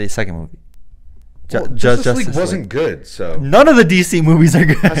talking about the second movie. Well, Justice League wasn't good, so none of the DC movies are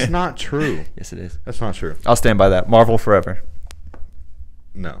good. That's not true. Yes, it is. That's not true. I'll stand by that. Marvel forever.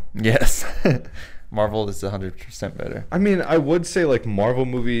 No. Yes. Marvel is 100% better. I mean, I would say like Marvel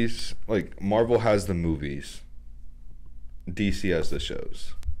movies, like Marvel has the movies. DC has the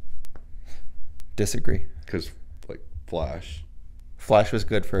shows. Disagree. Because like Flash. Flash was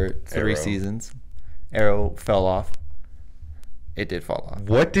good for 3 seasons. Arrow fell off. It did fall off.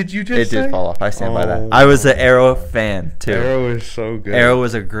 What did you just say? It did fall off. I stand by that. I was an Arrow fan, too. Arrow is so good. Arrow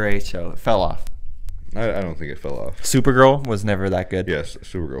was a great show. It fell off. I don't think it fell off. Supergirl was never that good. Yes,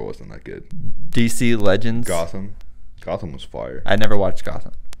 Supergirl wasn't that good. DC Legends. Gotham was fire. I never watched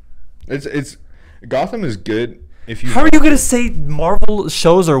Gotham. It's Gotham is good if you. How are you going to say Marvel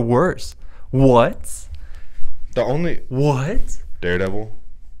shows are worse? What? What? Daredevil.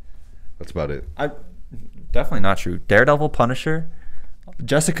 That's about it. Definitely not true. Daredevil, Punisher,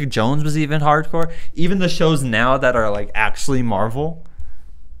 Jessica Jones was even hardcore. Even the shows now that are like actually Marvel,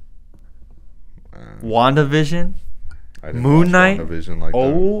 WandaVision, Moon Knight. WandaVision like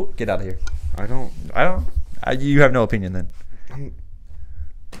that. Get out of here. I don't. You have no opinion then.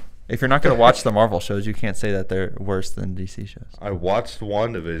 If you're not gonna watch the Marvel shows, you can't say that they're worse than DC shows. I watched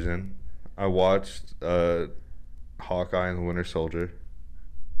WandaVision. I watched Hawkeye and the Winter Soldier.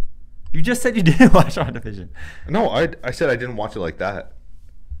 You just said you didn't watch WandaVision. No, I said I didn't watch it like that.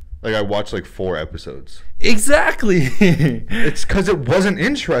 Like, I watched like 4 episodes. Exactly. It's because it wasn't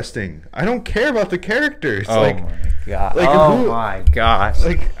interesting. I don't care about the characters. My god. Like, my gosh.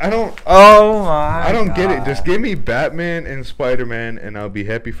 Like, I don't. I don't get it. Just give me Batman and Spider-Man, and I'll be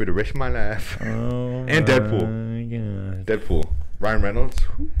happy for the rest of my life. Oh and Deadpool. My god. Deadpool. Ryan Reynolds.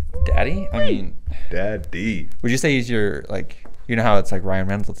 Daddy? I mean, Daddy. would you say he's your, like, you know how it's like Ryan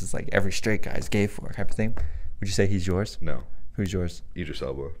Reynolds is like every straight guy's gay for type of thing? Would you say he's yours? No. Who's yours? Idris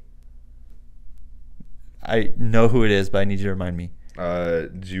Elba. I know who it is, but I need you to remind me.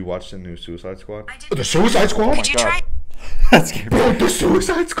 Did you watch the new Suicide Squad? The Suicide Squad? Oh my god. That's scary. Bro, the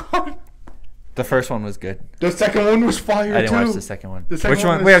Suicide Squad? The first one was good. The second one was fire, I didn't too. watch the second one. The second Which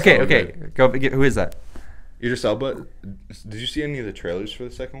one? was Wait, okay, so okay. good. Go. Who is that? Idris Elba. Did you see any of the trailers for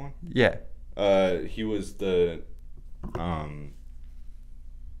the second one? Yeah. He was the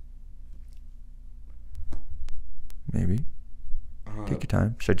Maybe. Take your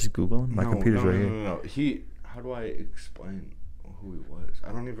time. Should I just Google him? My computer's right here. No. How do I explain who he was?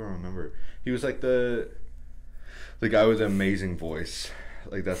 I don't even remember. He was like the guy with the amazing voice.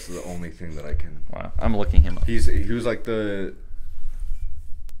 Like that's the only thing that I can. Wow, I'm looking him up. He was like the.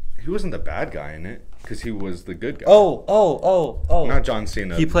 He wasn't the bad guy in it because he was the good guy. Oh. Not John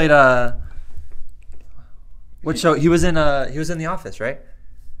Cena. He played what show? He was in The Office, right?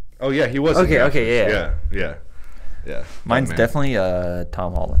 Oh yeah, he was. in Okay, The okay, Office. Yeah. Mine's That man. definitely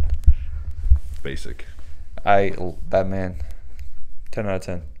Tom Holland. Basic. That man. 10 out of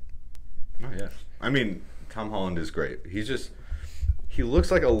 10. Oh yeah. I mean, Tom Holland is great. He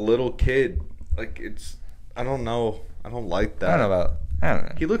looks like a little kid. Like I don't know. I don't like that. I don't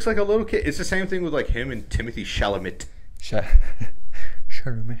know. He looks like a little kid. It's the same thing with like him and Timothy Chalamet.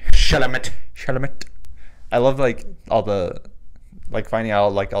 Chalamet. I love like all the finding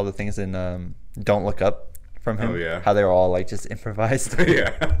out like all the things in Don't Look Up from him. Oh yeah. How they were all like just improvised. Yeah.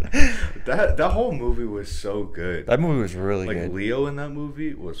 That whole movie was so good. That movie was really like good. Leo in that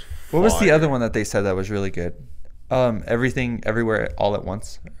movie was What was the fire. other one that they said that was really good? Everything Everywhere All at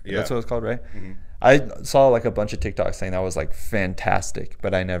Once. Yeah. That's what it's called, right? Mhm. I saw like a bunch of TikToks saying that was like fantastic,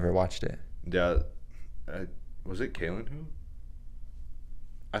 but I never watched it. Yeah. Was it Kaylin who?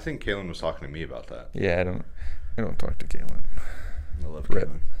 I think Kaylin was talking to me about that. Yeah, I don't talk to Kaylin. I love Rip.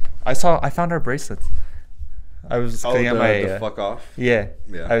 Kaylin. I found our bracelets. I was cleaning out my the fuck off. yeah.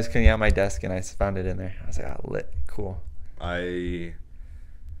 Yeah. I was cleaning out my desk and I found it in there. I was like, oh, lit, cool. I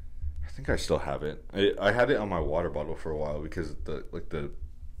think I still have it. I had it on my water bottle for a while because the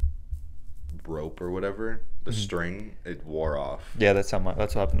rope or whatever, the string, it wore off. Yeah, that's what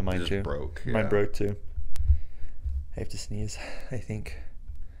happened to It mine just too. broke. Mine yeah. broke too. I have to sneeze, I think.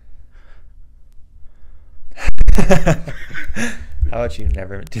 How about you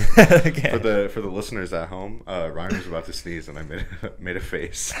never do that again? For the listeners at home, Ryan was about to sneeze and I made a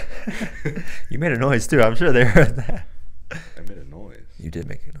face. You made a noise too. I'm sure they heard that. I made a noise. You did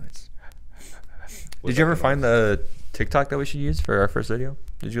make a noise. Was Did you that ever the find noise? the TikTok that we should use for our first video?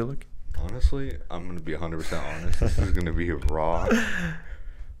 Did you look? Honestly, I'm gonna be 100% honest. This is gonna be raw.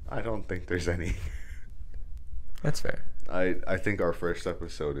 I don't think there's any. That's fair. I think our first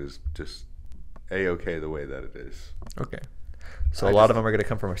episode is just A-okay the way that it is. Okay. So a lot of them are going to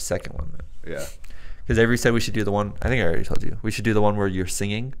come from our second one then. Yeah. Because Avery said we should do the one, I think I already told you, we should do the one where you're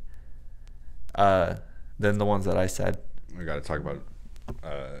singing. Then the ones that I said. We got to talk about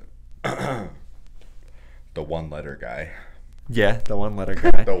the one-letter guy. Yeah, the one letter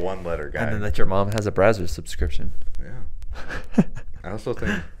guy. The one-letter guy. And then that your mom has a browser subscription. Yeah. I also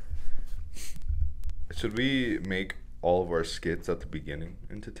think, should we make all of our skits at the beginning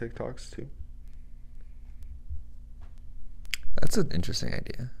into TikToks too? That's an interesting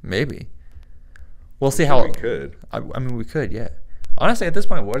idea. Maybe. We'll see sure how. we could. I mean, we could, yeah. Honestly, at this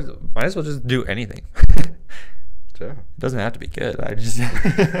point, might as well just do anything. Yeah. It doesn't have to be good. I just.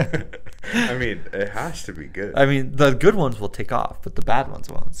 I mean, it has to be good. I mean, the good ones will take off, but the bad ones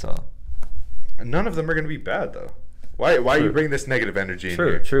won't. So. None of them are going to be bad though. Why are you bringing this negative energy in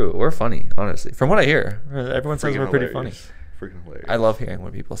here? True. We're funny, honestly. From what I hear, everyone says Freaking we're pretty funny. hilarious. Freaking hilarious. I love hearing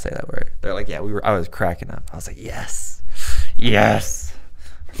when people say that word. They're like, "Yeah, I was cracking up." I was like, "Yes."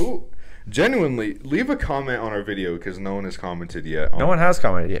 Who genuinely leave a comment on our video because no one has commented yet. No one has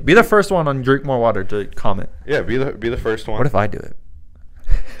commented yet. Be the first one on Drink More Water to comment. Yeah, be the first one. What if I do it?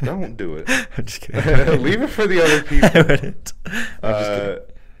 Don't do it. I'm just kidding. Leave it for the other people. I wouldn't. I'm just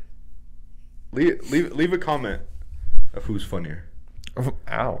kidding. Leave a comment of who's funnier.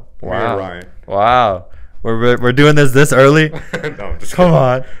 Ow! Me or Wow! Ryan. Wow! We're doing this early. No, I'm just Come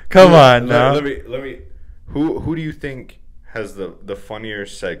kidding. on now. Let me. Who do you think has the funnier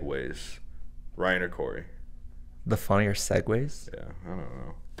segues, Ryan or Cory? The funnier segues. Yeah, I don't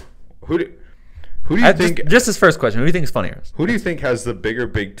know. Who do you think? Just his first question. Who do you think is funnier? Who do you think has the bigger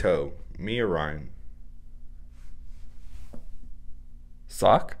big toe, me or Ryan?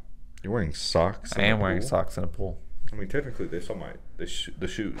 Sock. You're wearing socks. I am wearing socks in a pool. I mean, technically, they saw the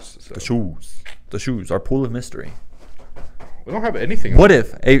shoes. So. The shoes. Our pool of mystery. I don't have anything. What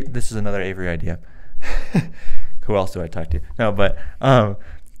if this is another Avery idea? Who else do I talk to? No, but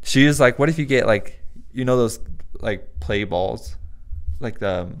she was like, what if you get like, you know, those like play balls, like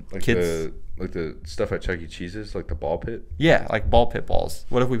the kids, like the stuff at Chuck E. Cheese's, like the ball pit. Yeah, like ball pit balls.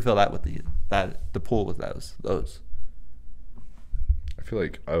 What if we fill that with the pool with those? I feel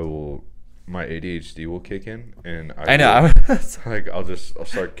like my ADHD will kick in, and I know. Like I'll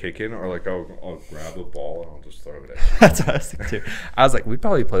start kicking, or like I'll grab a ball and I'll just throw it at you. That's what I was thinking too. I was like, we'd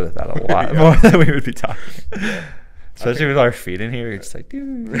probably play with that a lot more than we would be talking. Yeah. Especially with our feet in here, you're just like,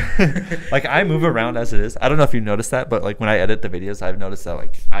 dude. Like I move around as it is. I don't know if you noticed that, but like when I edit the videos, I've noticed that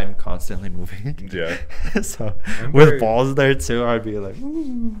like I'm constantly moving. Yeah. So with balls there too, I'd be like,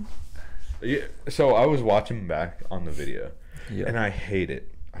 ooh. Yeah. So I was watching back on the video, Yeah. and I hate it.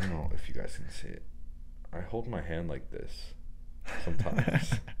 I don't know if you guys can see it. I hold my hand like this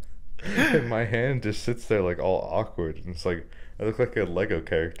sometimes. And my hand just sits there like all awkward, and it's like I look like a Lego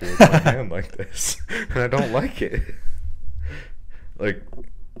character with my hand like this, and I don't like it. Like,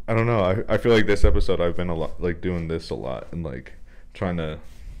 I don't know. I feel like this episode I've been a lot like doing this a lot and like trying to.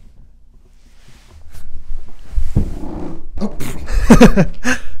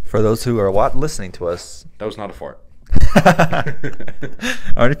 For those who are listening to us, That was not a fart. I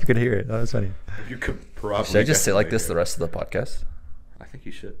don't know if you could hear it. That was funny. If you could probably. Should I just sit like this the rest of the podcast? I think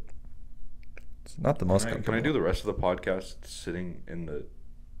you should. It's not the most Can comfortable. I do the rest of the podcast sitting in the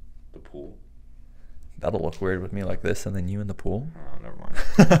pool? That'll look weird with me like this and then you in the pool. Oh, never mind.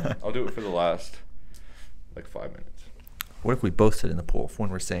 I'll do it for the last like 5 minutes. What if we both sit in the pool when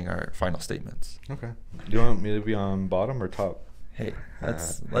we're saying our final statements? Okay. Do you want me to be on bottom or top? Hey,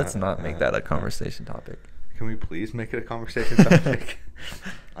 let's not make that a conversation topic. Can we please make it a conversation topic?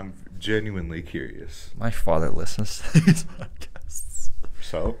 I'm genuinely curious. My father listens to these podcasts.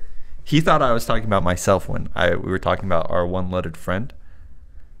 So? He thought I was talking about myself when we were talking about our one-lettered friend.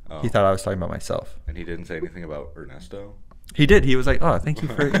 Oh. He thought I was talking about myself. And he didn't say anything about Ernesto? He did. He was like, "Oh, thank you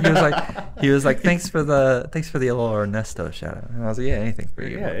for." He was like, "Thanks for the little Ernesto shout out." And I was like, "Yeah, anything for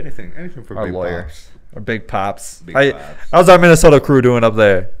you." Yeah, anything for Our Big lawyer. Pops. Our big pops. Big Pops. How's our Minnesota crew doing up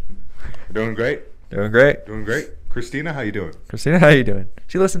there? Doing great. Doing great. Doing great. Christina, how you doing? Christina, how you doing?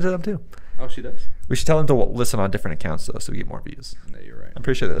 She listens to them too. Oh, she does? We should tell them to listen on different accounts though, so we get more views. No, you're right. I'm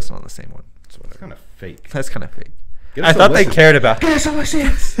pretty sure they listen on the same one. So That's whatever. kind of fake. That's kind of fake. Get I us a thought they listen. cared about. Get us a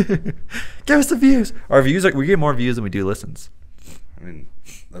listen. Give us the views. Our views we get more views than we do listens. I mean,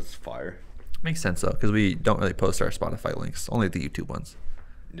 that's fire. Makes sense though, because we don't really post our Spotify links, only the YouTube ones.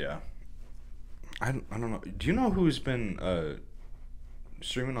 Yeah. I don't know. Do you know who's been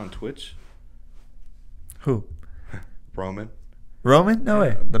streaming on Twitch? Who? Roman. Roman? No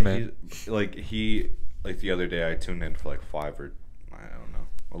way. The man. Like the other day I tuned in for like 5 or I don't know,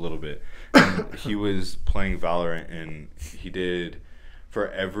 a little bit. And he was playing Valorant, and he did,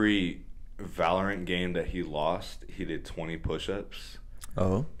 for every Valorant game that he lost, he did 20 push-ups.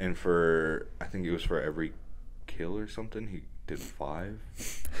 Oh. And I think it was for every kill or something, he did 5.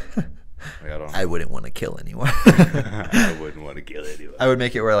 Like, I don't know. I wouldn't want to kill anyone. I wouldn't want to kill anyone. I would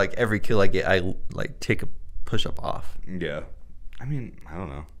make it where like every kill I get, I like take a push up off. Yeah. I mean, I don't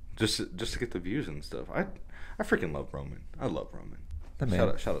know. Just to get the views and stuff. I freaking love Roman. I love Roman. That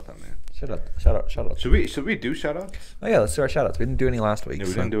man. Shout out that man. Shout out. Should we do shout outs? Oh yeah, let's do our shout outs. We didn't do any last week. Yeah,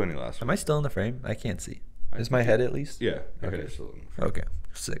 we didn't do any last week. Am I still in the frame? I can't see. I Is my think head at least? Yeah. Okay. Okay. Okay.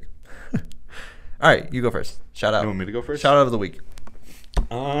 Sick. All right, you go first. Shout out. You want me to go first? Shout out of the week.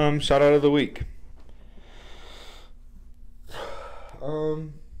 Shout out of the week.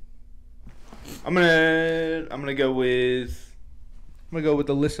 I'm gonna go with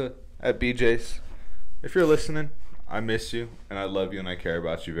Alyssa at BJ's. If you're listening, I miss you and I love you and I care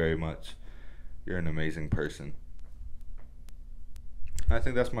about you very much. You're an amazing person. I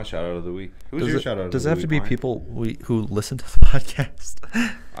think that's my shout out of the week. Who's your shout out of the week? Does it have to be Ryan? people who listen to the podcast?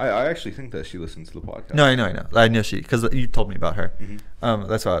 I actually think that she listens to the podcast. No, I know. I know she, because you told me about her. Mm-hmm.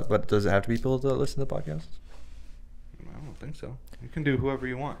 That's why. But does it have to be people that listen to the podcast? I don't think so. You can do whoever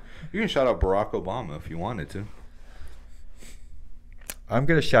you want. You can shout out Barack Obama if you wanted to. I'm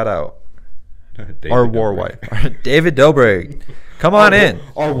gonna shout out David our war Dobrik. wife, David Dobrik. Come on in.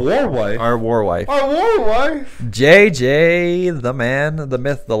 Our war wife. Our war wife, Our war wife. JJ, the man, the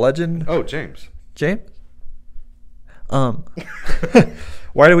myth, the legend. Oh, James. James.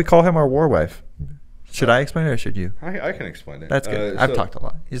 Why do we call him our war wife? Should I explain it or should you? I can explain it. That's good. I've talked a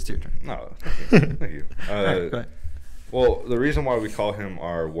lot. It's your turn. No, thank you. Thank you. All right, go ahead. Well, the reason why we call him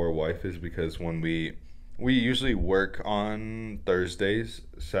our war wife is because when we usually work on Thursdays,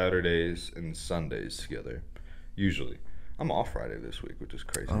 Saturdays, and Sundays together. Usually. I'm off Friday this week, which is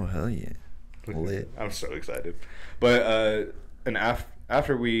crazy. Oh hell yeah! Lit. I'm so excited. But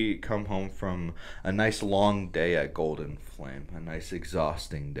after we come home from a nice long day at Golden Flame, a nice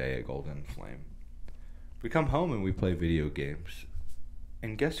exhausting day at Golden Flame, we come home and we play video games.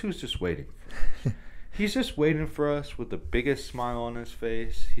 And guess who's just waiting for us? He's just waiting for us with the biggest smile on his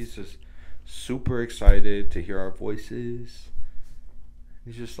face. He's just super excited to hear our voices.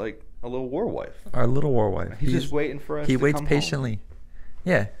 He's just like a little war wife. Our little war wife. He's just waiting for us. He to waits come patiently.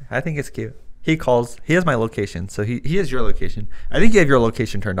 Yeah, I think it's cute. He calls. He has my location, so he has your location. I think you have your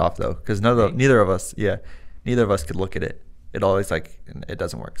location turned off though, because neither of us could look at it. It always it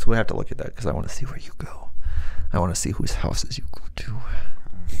doesn't work. So we have to look at that because I want to see where you go. I want to see whose houses you go to.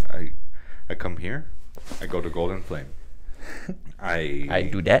 I come here. I go to Golden Flame. I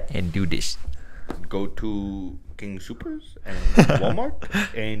do that and do this. Go to King Supers and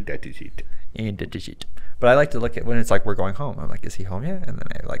Walmart, and that is it. And that is it. But I like to look at when it's like we're going home. I'm like, is he home yet? And then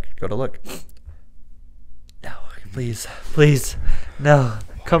I like go to look. No, please, no,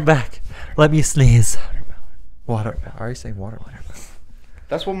 come back. Let me sneeze. Water. Are you saying water?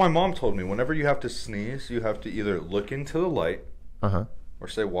 That's what my mom told me. Whenever you have to sneeze, you have to either look into the light, or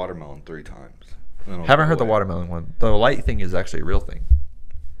say watermelon 3 times. Haven't heard the watermelon one. The light thing is actually a real thing.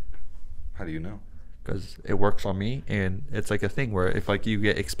 How do you know? Because it works on me, and it's like a thing where if like you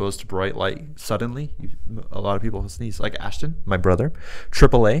get exposed to bright light suddenly, a lot of people sneeze. Like Ashton, my brother,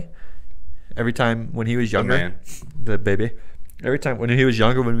 AAA. Every time when he was younger, the baby. Every time when he was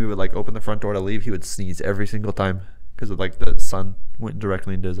younger, when we would like open the front door to leave, he would sneeze every single time because of like the sun went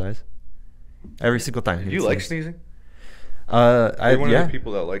directly into his eyes. Every single time. Do you like sneezing? You're one of the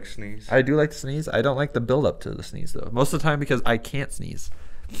people that like sneeze. I do like to sneeze. I don't like the build up to the sneeze though. Most of the time because I can't sneeze.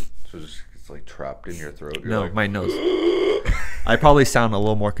 So it's like trapped in your throat. No, my nose. I probably sound a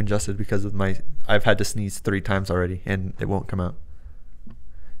little more congested because of I've had to sneeze 3 times already and it won't come out.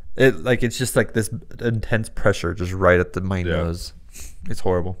 It's just like this intense pressure just right at my nose. It's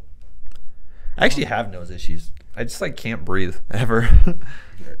horrible. I actually have nose issues. I just like can't breathe ever.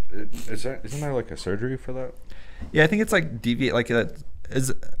 Isn't there like a surgery for that? Yeah, I think it's like deviate. Like that is.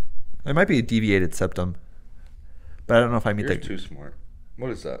 It might be a deviated septum, but I don't know if I mean. You're too smart.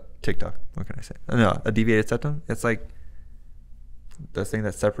 What is that? TikTok. What can I say? No, a deviated septum. It's like the thing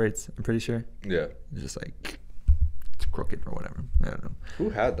that separates. I'm pretty sure. Yeah. It's just like it's crooked or whatever. I don't know.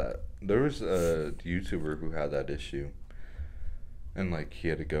 Who had that? There was a YouTuber who had that issue, and like he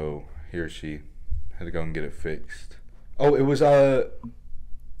or she had to go and get it fixed. Oh, it was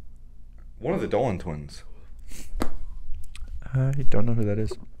one of the Dolan twins. I don't know who that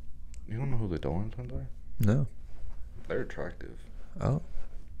is. You don't know who the Dolan twins are? No. They're attractive. Oh.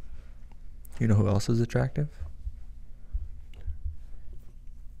 You know who else is attractive?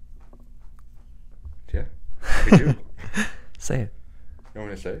 Yeah, I do. Say it. You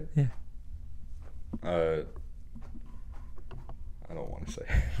want me to say it? Yeah. I don't want to say.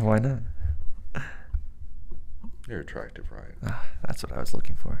 Why not? You're attractive, Ryan. That's what I was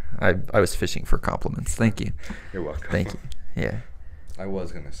looking for. I was fishing for compliments. Thank you. You're welcome. Thank you. Yeah. I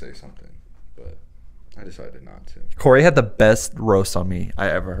was going to say something, but I decided not to. Cory had the best roast on me I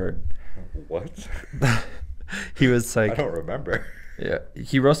ever heard. What? He was like... I don't remember. Yeah.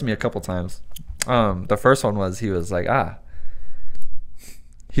 He roasted me a couple times. The first one was he was like,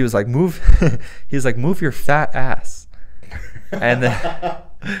 He was like, move your fat ass. And then...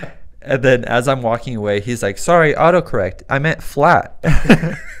 And then as I'm walking away, he's like, sorry, autocorrect. I meant flat.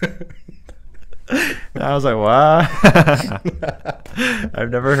 And I was like, wow. I've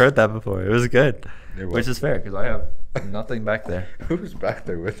never heard that before. It was good. Which is fair because I have nothing back there. Who's back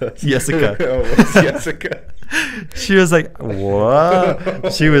there with us? Jessica. Oh, it's Jessica. She was like,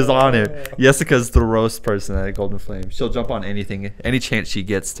 what? She was on it. Jessica's the roast person at Golden Flame. She'll jump on anything, any chance she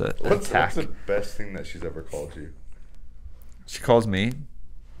gets to attack. What's the best thing that she's ever called you? She calls me.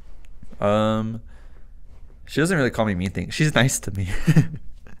 She doesn't really call me mean things. She's nice to me.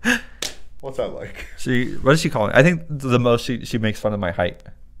 What's that like? What does she call me? I think the most she makes fun of my height,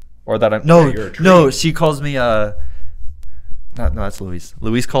 or that I'm no. She calls me no, that's Louise.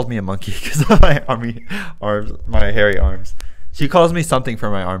 Louise calls me a monkey because of my arms, my hairy arms. She calls me something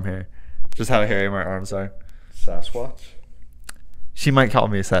for my arm hair, just how hairy my arms are. Sasquatch. She might call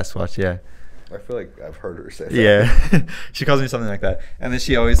me a Sasquatch. Yeah. I feel like I've heard her say that. Yeah. She calls me something like that, and then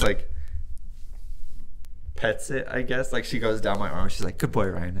she always like pets it, I guess. Like she goes down my arm. She's like, good boy,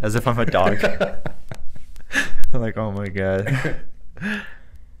 Ryan, as if I'm a dog. I'm like, oh my god.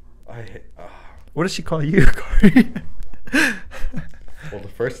 What does she call you, Cory? Well, the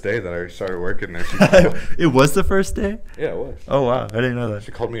first day that I started working there, it was the first day? Yeah, it was. Oh wow, I didn't know that.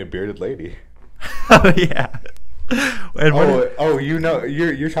 She called me a bearded lady. Oh yeah. And what? you know,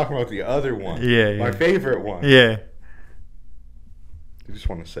 you're talking about the other one. Yeah, My yeah. favorite one. Yeah. You just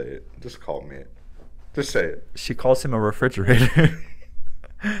want to say it. Just call me it. Just say it. She calls him a refrigerator.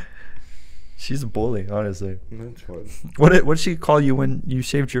 She's a bully, honestly. That's fun. What did she call you when you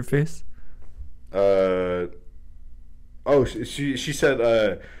shaved your face? She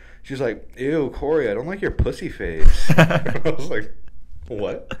said, she's like, ew, Corey, I don't like your pussy face. I was like,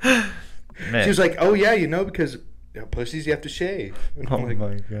 what? Man. She was like, oh yeah, because pussies you have to shave. And Oh my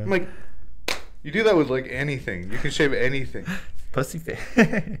God. I'm like, you do that with like anything. You can shave anything. Pussy face.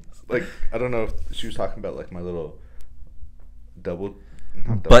 Like, I don't know if she was talking about like my little not double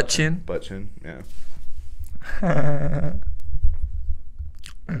Butt chin? Butt chin, yeah.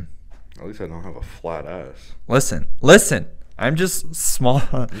 At least I don't have a flat ass. Listen. I'm just small.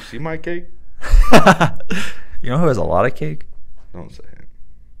 You see my cake? You know who has a lot of cake? Don't say it.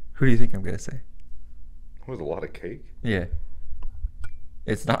 Who do you think I'm gonna say? Who has a lot of cake? Yeah.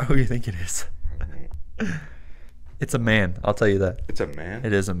 It's not who you think it is. I don't know. It's a man. I'll tell you that. It's a man?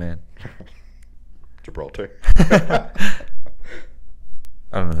 It is a man. Gibraltar. I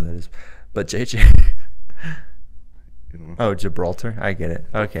don't know who that is. But JJ. You know? Oh, Gibraltar. I get it.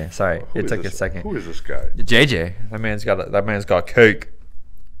 Okay, sorry. Who It is took a this- second. Who is this guy? JJ. That man's got cake.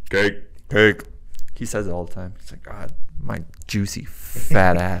 Cake. Cake. He says it all the time. He's like, God, my juicy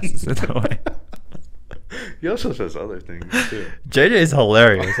fat ass is in the way. He also says other things too. JJ's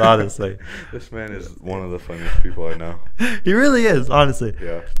hilarious, honestly. This man is one of the funniest people I know. He really is, honestly.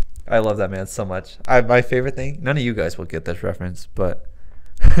 Yeah. I love that man so much. My favorite thing, none of you guys will get this reference, but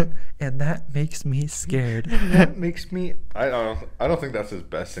and that makes me scared. That makes me. I don't think that's his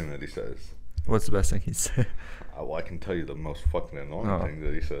best thing that he says. What's the best thing he said? Well, I can tell you the most fucking annoying Oh. thing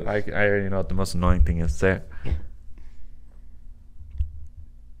that he says. I already know what the most annoying thing is. Say it.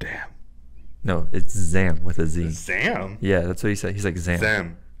 Damn. No, it's Zam with a Z. Zam. Yeah, that's what he said. He's like Zam.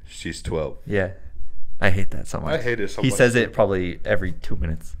 Zam. She's 12. Yeah. I hate that so much. I hate it so He much. says it probably every 2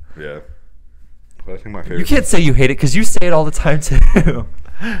 minutes. Yeah. But I think my favorite. You can't say you hate it because you say it all the time too.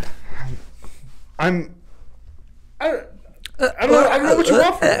 I don't know what you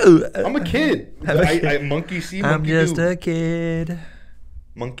want from me. I'm a kid. I monkey see, I'm monkey just do. a kid.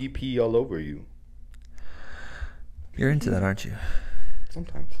 Monkey pee all over you. You're into that, aren't you?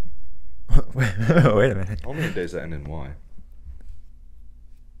 Sometimes. Wait a minute. Only the days that end in Y.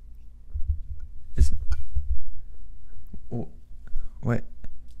 Is wait.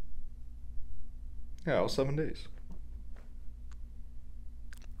 Yeah, all 7 days.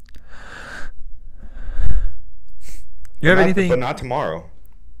 You have Not- anything? But not tomorrow.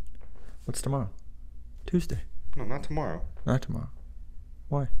 What's tomorrow? Tuesday. No, not tomorrow. Not tomorrow.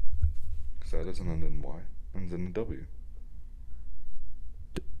 Why? Because that doesn't end in Y. Ends in a W.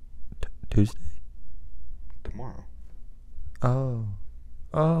 Tuesday. Tomorrow. Oh.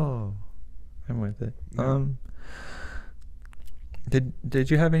 I'm with it. Yeah. Did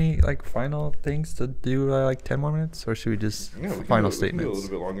you have any like final things to do? Like 10 more minutes, or should we just Yeah, we can final do, we can do a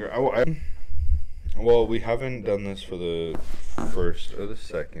statements? little bit longer. Well, we haven't done this for the first or the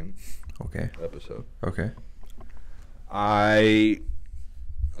second Okay. episode. Okay.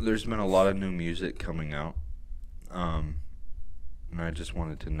 There's been a lot of new music coming out, and I just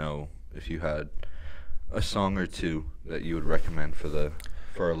wanted to know if you had a song or two that you would recommend for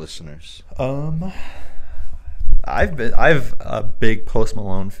our listeners. I've a big Post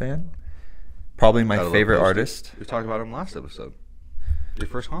Malone fan. Probably my I love favorite Post. artist. We talked about him last episode. Your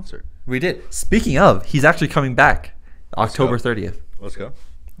first concert. We did. Speaking of, he's actually coming back October go. 30th. Let's go.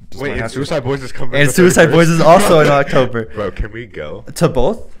 Just Wait, might and have to- Suicide Boys is coming. And the Suicide 31st? Boys is also in October. Bro, can we go? To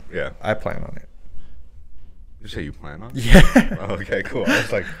both? Yeah. I plan on it. You say you plan on? Yeah. Oh, okay, cool. I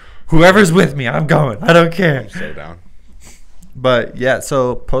was like, Whoever's with me, I'm going. I don't care. I'm so down. But yeah,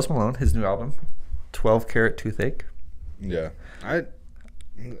 so Post Malone, his new album, 12 Karat Toothache. Yeah.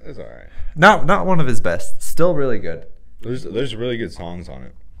 It's all right. Not one of his best. Still really good. There's really good songs on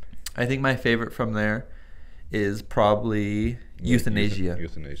it. I think my favorite from there is probably Euthanasia.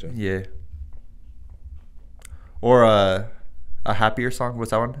 Euthanasia. Yeah. Or a happier song.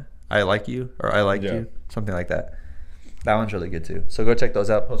 What's that one? I Like You or I Like Yeah. You. Something like that. That one's really good too. So go check those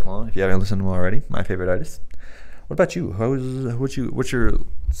out, Post Malone, if you haven't listened to them already. My favorite artist. What about you? What's your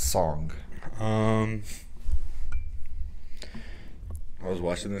song? I was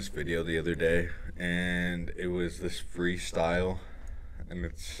watching this video the other day, and it was this freestyle, and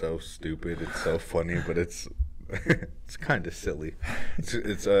it's so stupid. It's so funny, but it's it's kind of silly.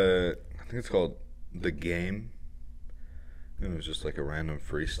 It's I think it's called The Game. And it was just like a random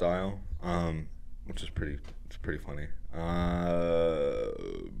freestyle, which is pretty funny.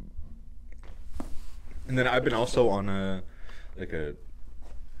 And then I've been also on a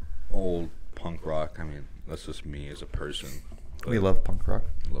old punk rock. I mean, that's just me as a person. We love punk rock.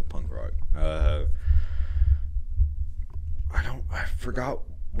 I love punk rock. I forgot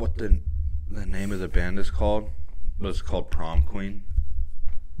what the name of the band is called, but it's called Prom Queen.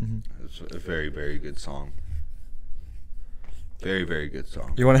 Mm-hmm. It's a very, very good song. Very, very good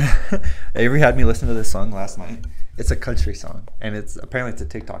song. You want to? Avery had me listen to this song last night. It's a country song, and it's a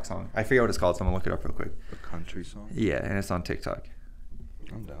TikTok song. I forget what it's called, so I'm gonna look it up real quick. A country song? Yeah, and it's on TikTok.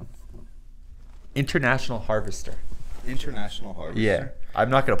 I'm down. International Harvester. International Harvester. Yeah, I'm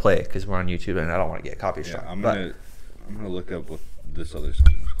not gonna play it because we're on YouTube, and I don't want to get copy struck. I'm gonna look up what this other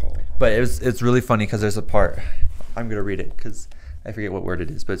song is called. But it's really funny because there's a part. I'm gonna read it because I forget what word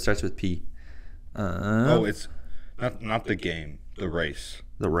it is, but it starts with P. It's not the game. The race.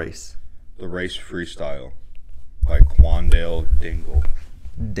 The race. The race freestyle by Quandale Dingle.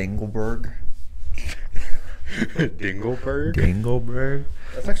 Dingleberg. Dingleberg. Dingleberg.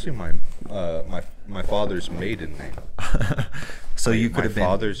 That's actually my father's maiden name. So you could have been my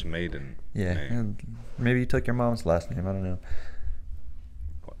father's maiden. Yeah, name. and maybe you took your mom's last name. I don't know.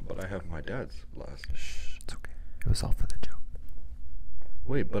 But I have my dad's last name. Shh, it's okay. It was all for the joke.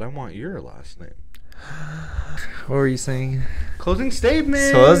 Wait, but I want your last name. What were you saying? Closing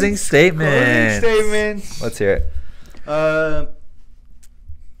statements. Closing statements. Closing statements. Let's hear it. I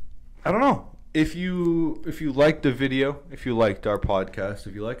don't know. If you liked the video, if you liked our podcast,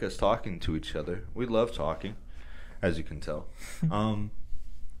 if you like us talking to each other, we love talking, as you can tell.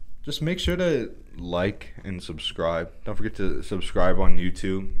 Just make sure to like and subscribe. Don't forget to subscribe on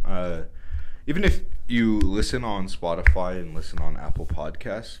YouTube. Even if you listen on Spotify and listen on Apple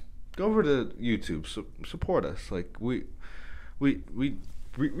Podcasts, go over to YouTube. Support us. Like we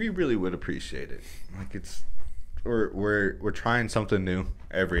really would appreciate it. Like we're trying something new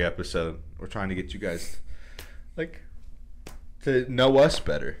every episode. We're trying to get you guys to know us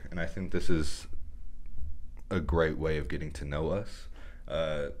better, and I think this is a great way of getting to know us.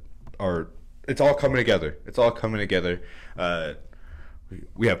 It's all coming together.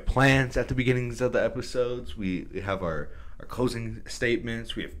 We have plans at the beginnings of the episodes. We have our closing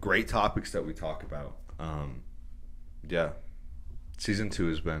statements. We have great topics that we talk about. Yeah, season 2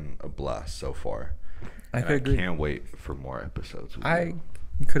 has been a blast so far. I agree. Can't wait for more episodes. I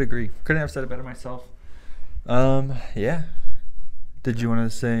could agree. Couldn't have said it better myself. Yeah. Did you want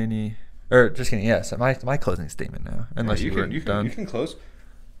to say any? Or just kidding. Yes, my closing statement now. Unless you were done. You can close.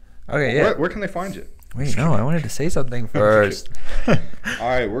 Okay. Yeah. Where can they find you? Wait, no. I wanted to say something first. All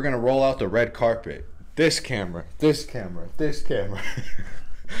right, we're gonna roll out the red carpet. This camera. Tell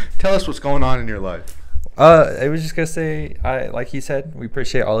us what's going on in your life. I was just gonna say, like he said, we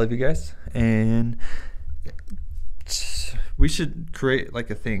appreciate all of you guys, and we should create like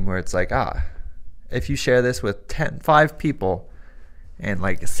a thing where it's like, if you share this with 5 people, and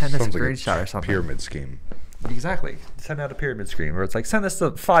like send us a screenshot or something. Pyramid scheme. Exactly. Send out a pyramid scheme where it's like, send this to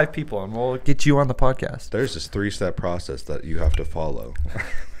 5 people, and we'll get you on the podcast. There's this 3-step process that you have to follow.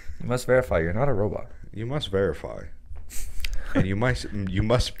 You must verify you're not a robot. You must verify, and you must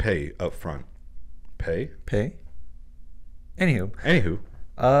pay up front. Pay. Anywho.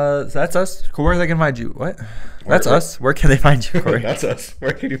 So that's us. Where they can find you? What? That's us. Where can they find you, Cory? That's us.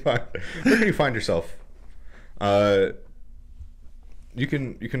 Where can you find yourself? You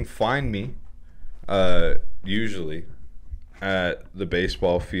can find me usually at the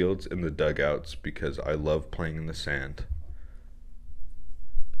baseball fields in the dugouts because I love playing in the sand.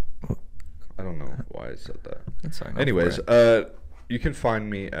 I don't know why I said that. That's fine. Anyways, you can find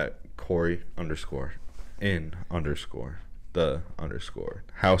me at Cory _in_ the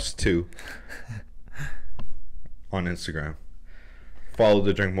house 2 on Instagram. Follow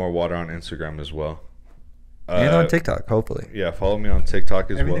the Drink More Water on Instagram as well. And on TikTok, hopefully. Yeah, follow me on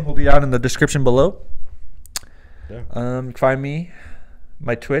TikTok as Everything well. will be out in the description below. Yeah. Find me,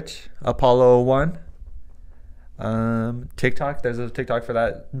 my Twitch, Apollo01. TikTok, there's a TikTok for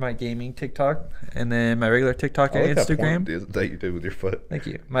that, my gaming TikTok, and then my regular TikTok and Instagram. That you did with your foot. Thank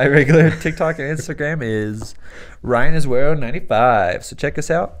you. My regular TikTok and Instagram is RyanIsWero95. So check us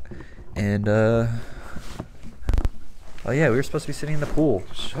out. And oh yeah, we were supposed to be sitting in the pool.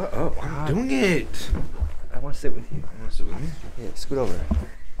 Shut up! I'm doing it. I want to sit with you. You want to sit with me? Yeah, scoot over.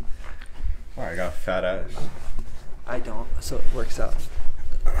 All right, I got a fat ass. I don't, so it works out.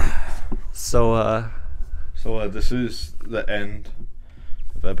 So this is the end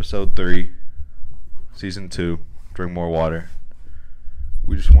of episode 3, season 2, Drink More Water.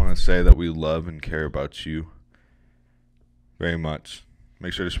 We just want to say that we love and care about you very much.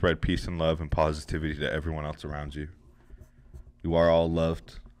 Make sure to spread peace and love and positivity to everyone else around you. You are all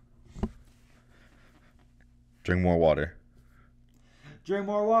loved. Drink more water. Drink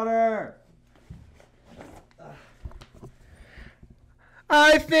more water.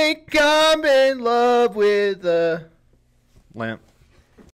 I think I'm in love with a lamp.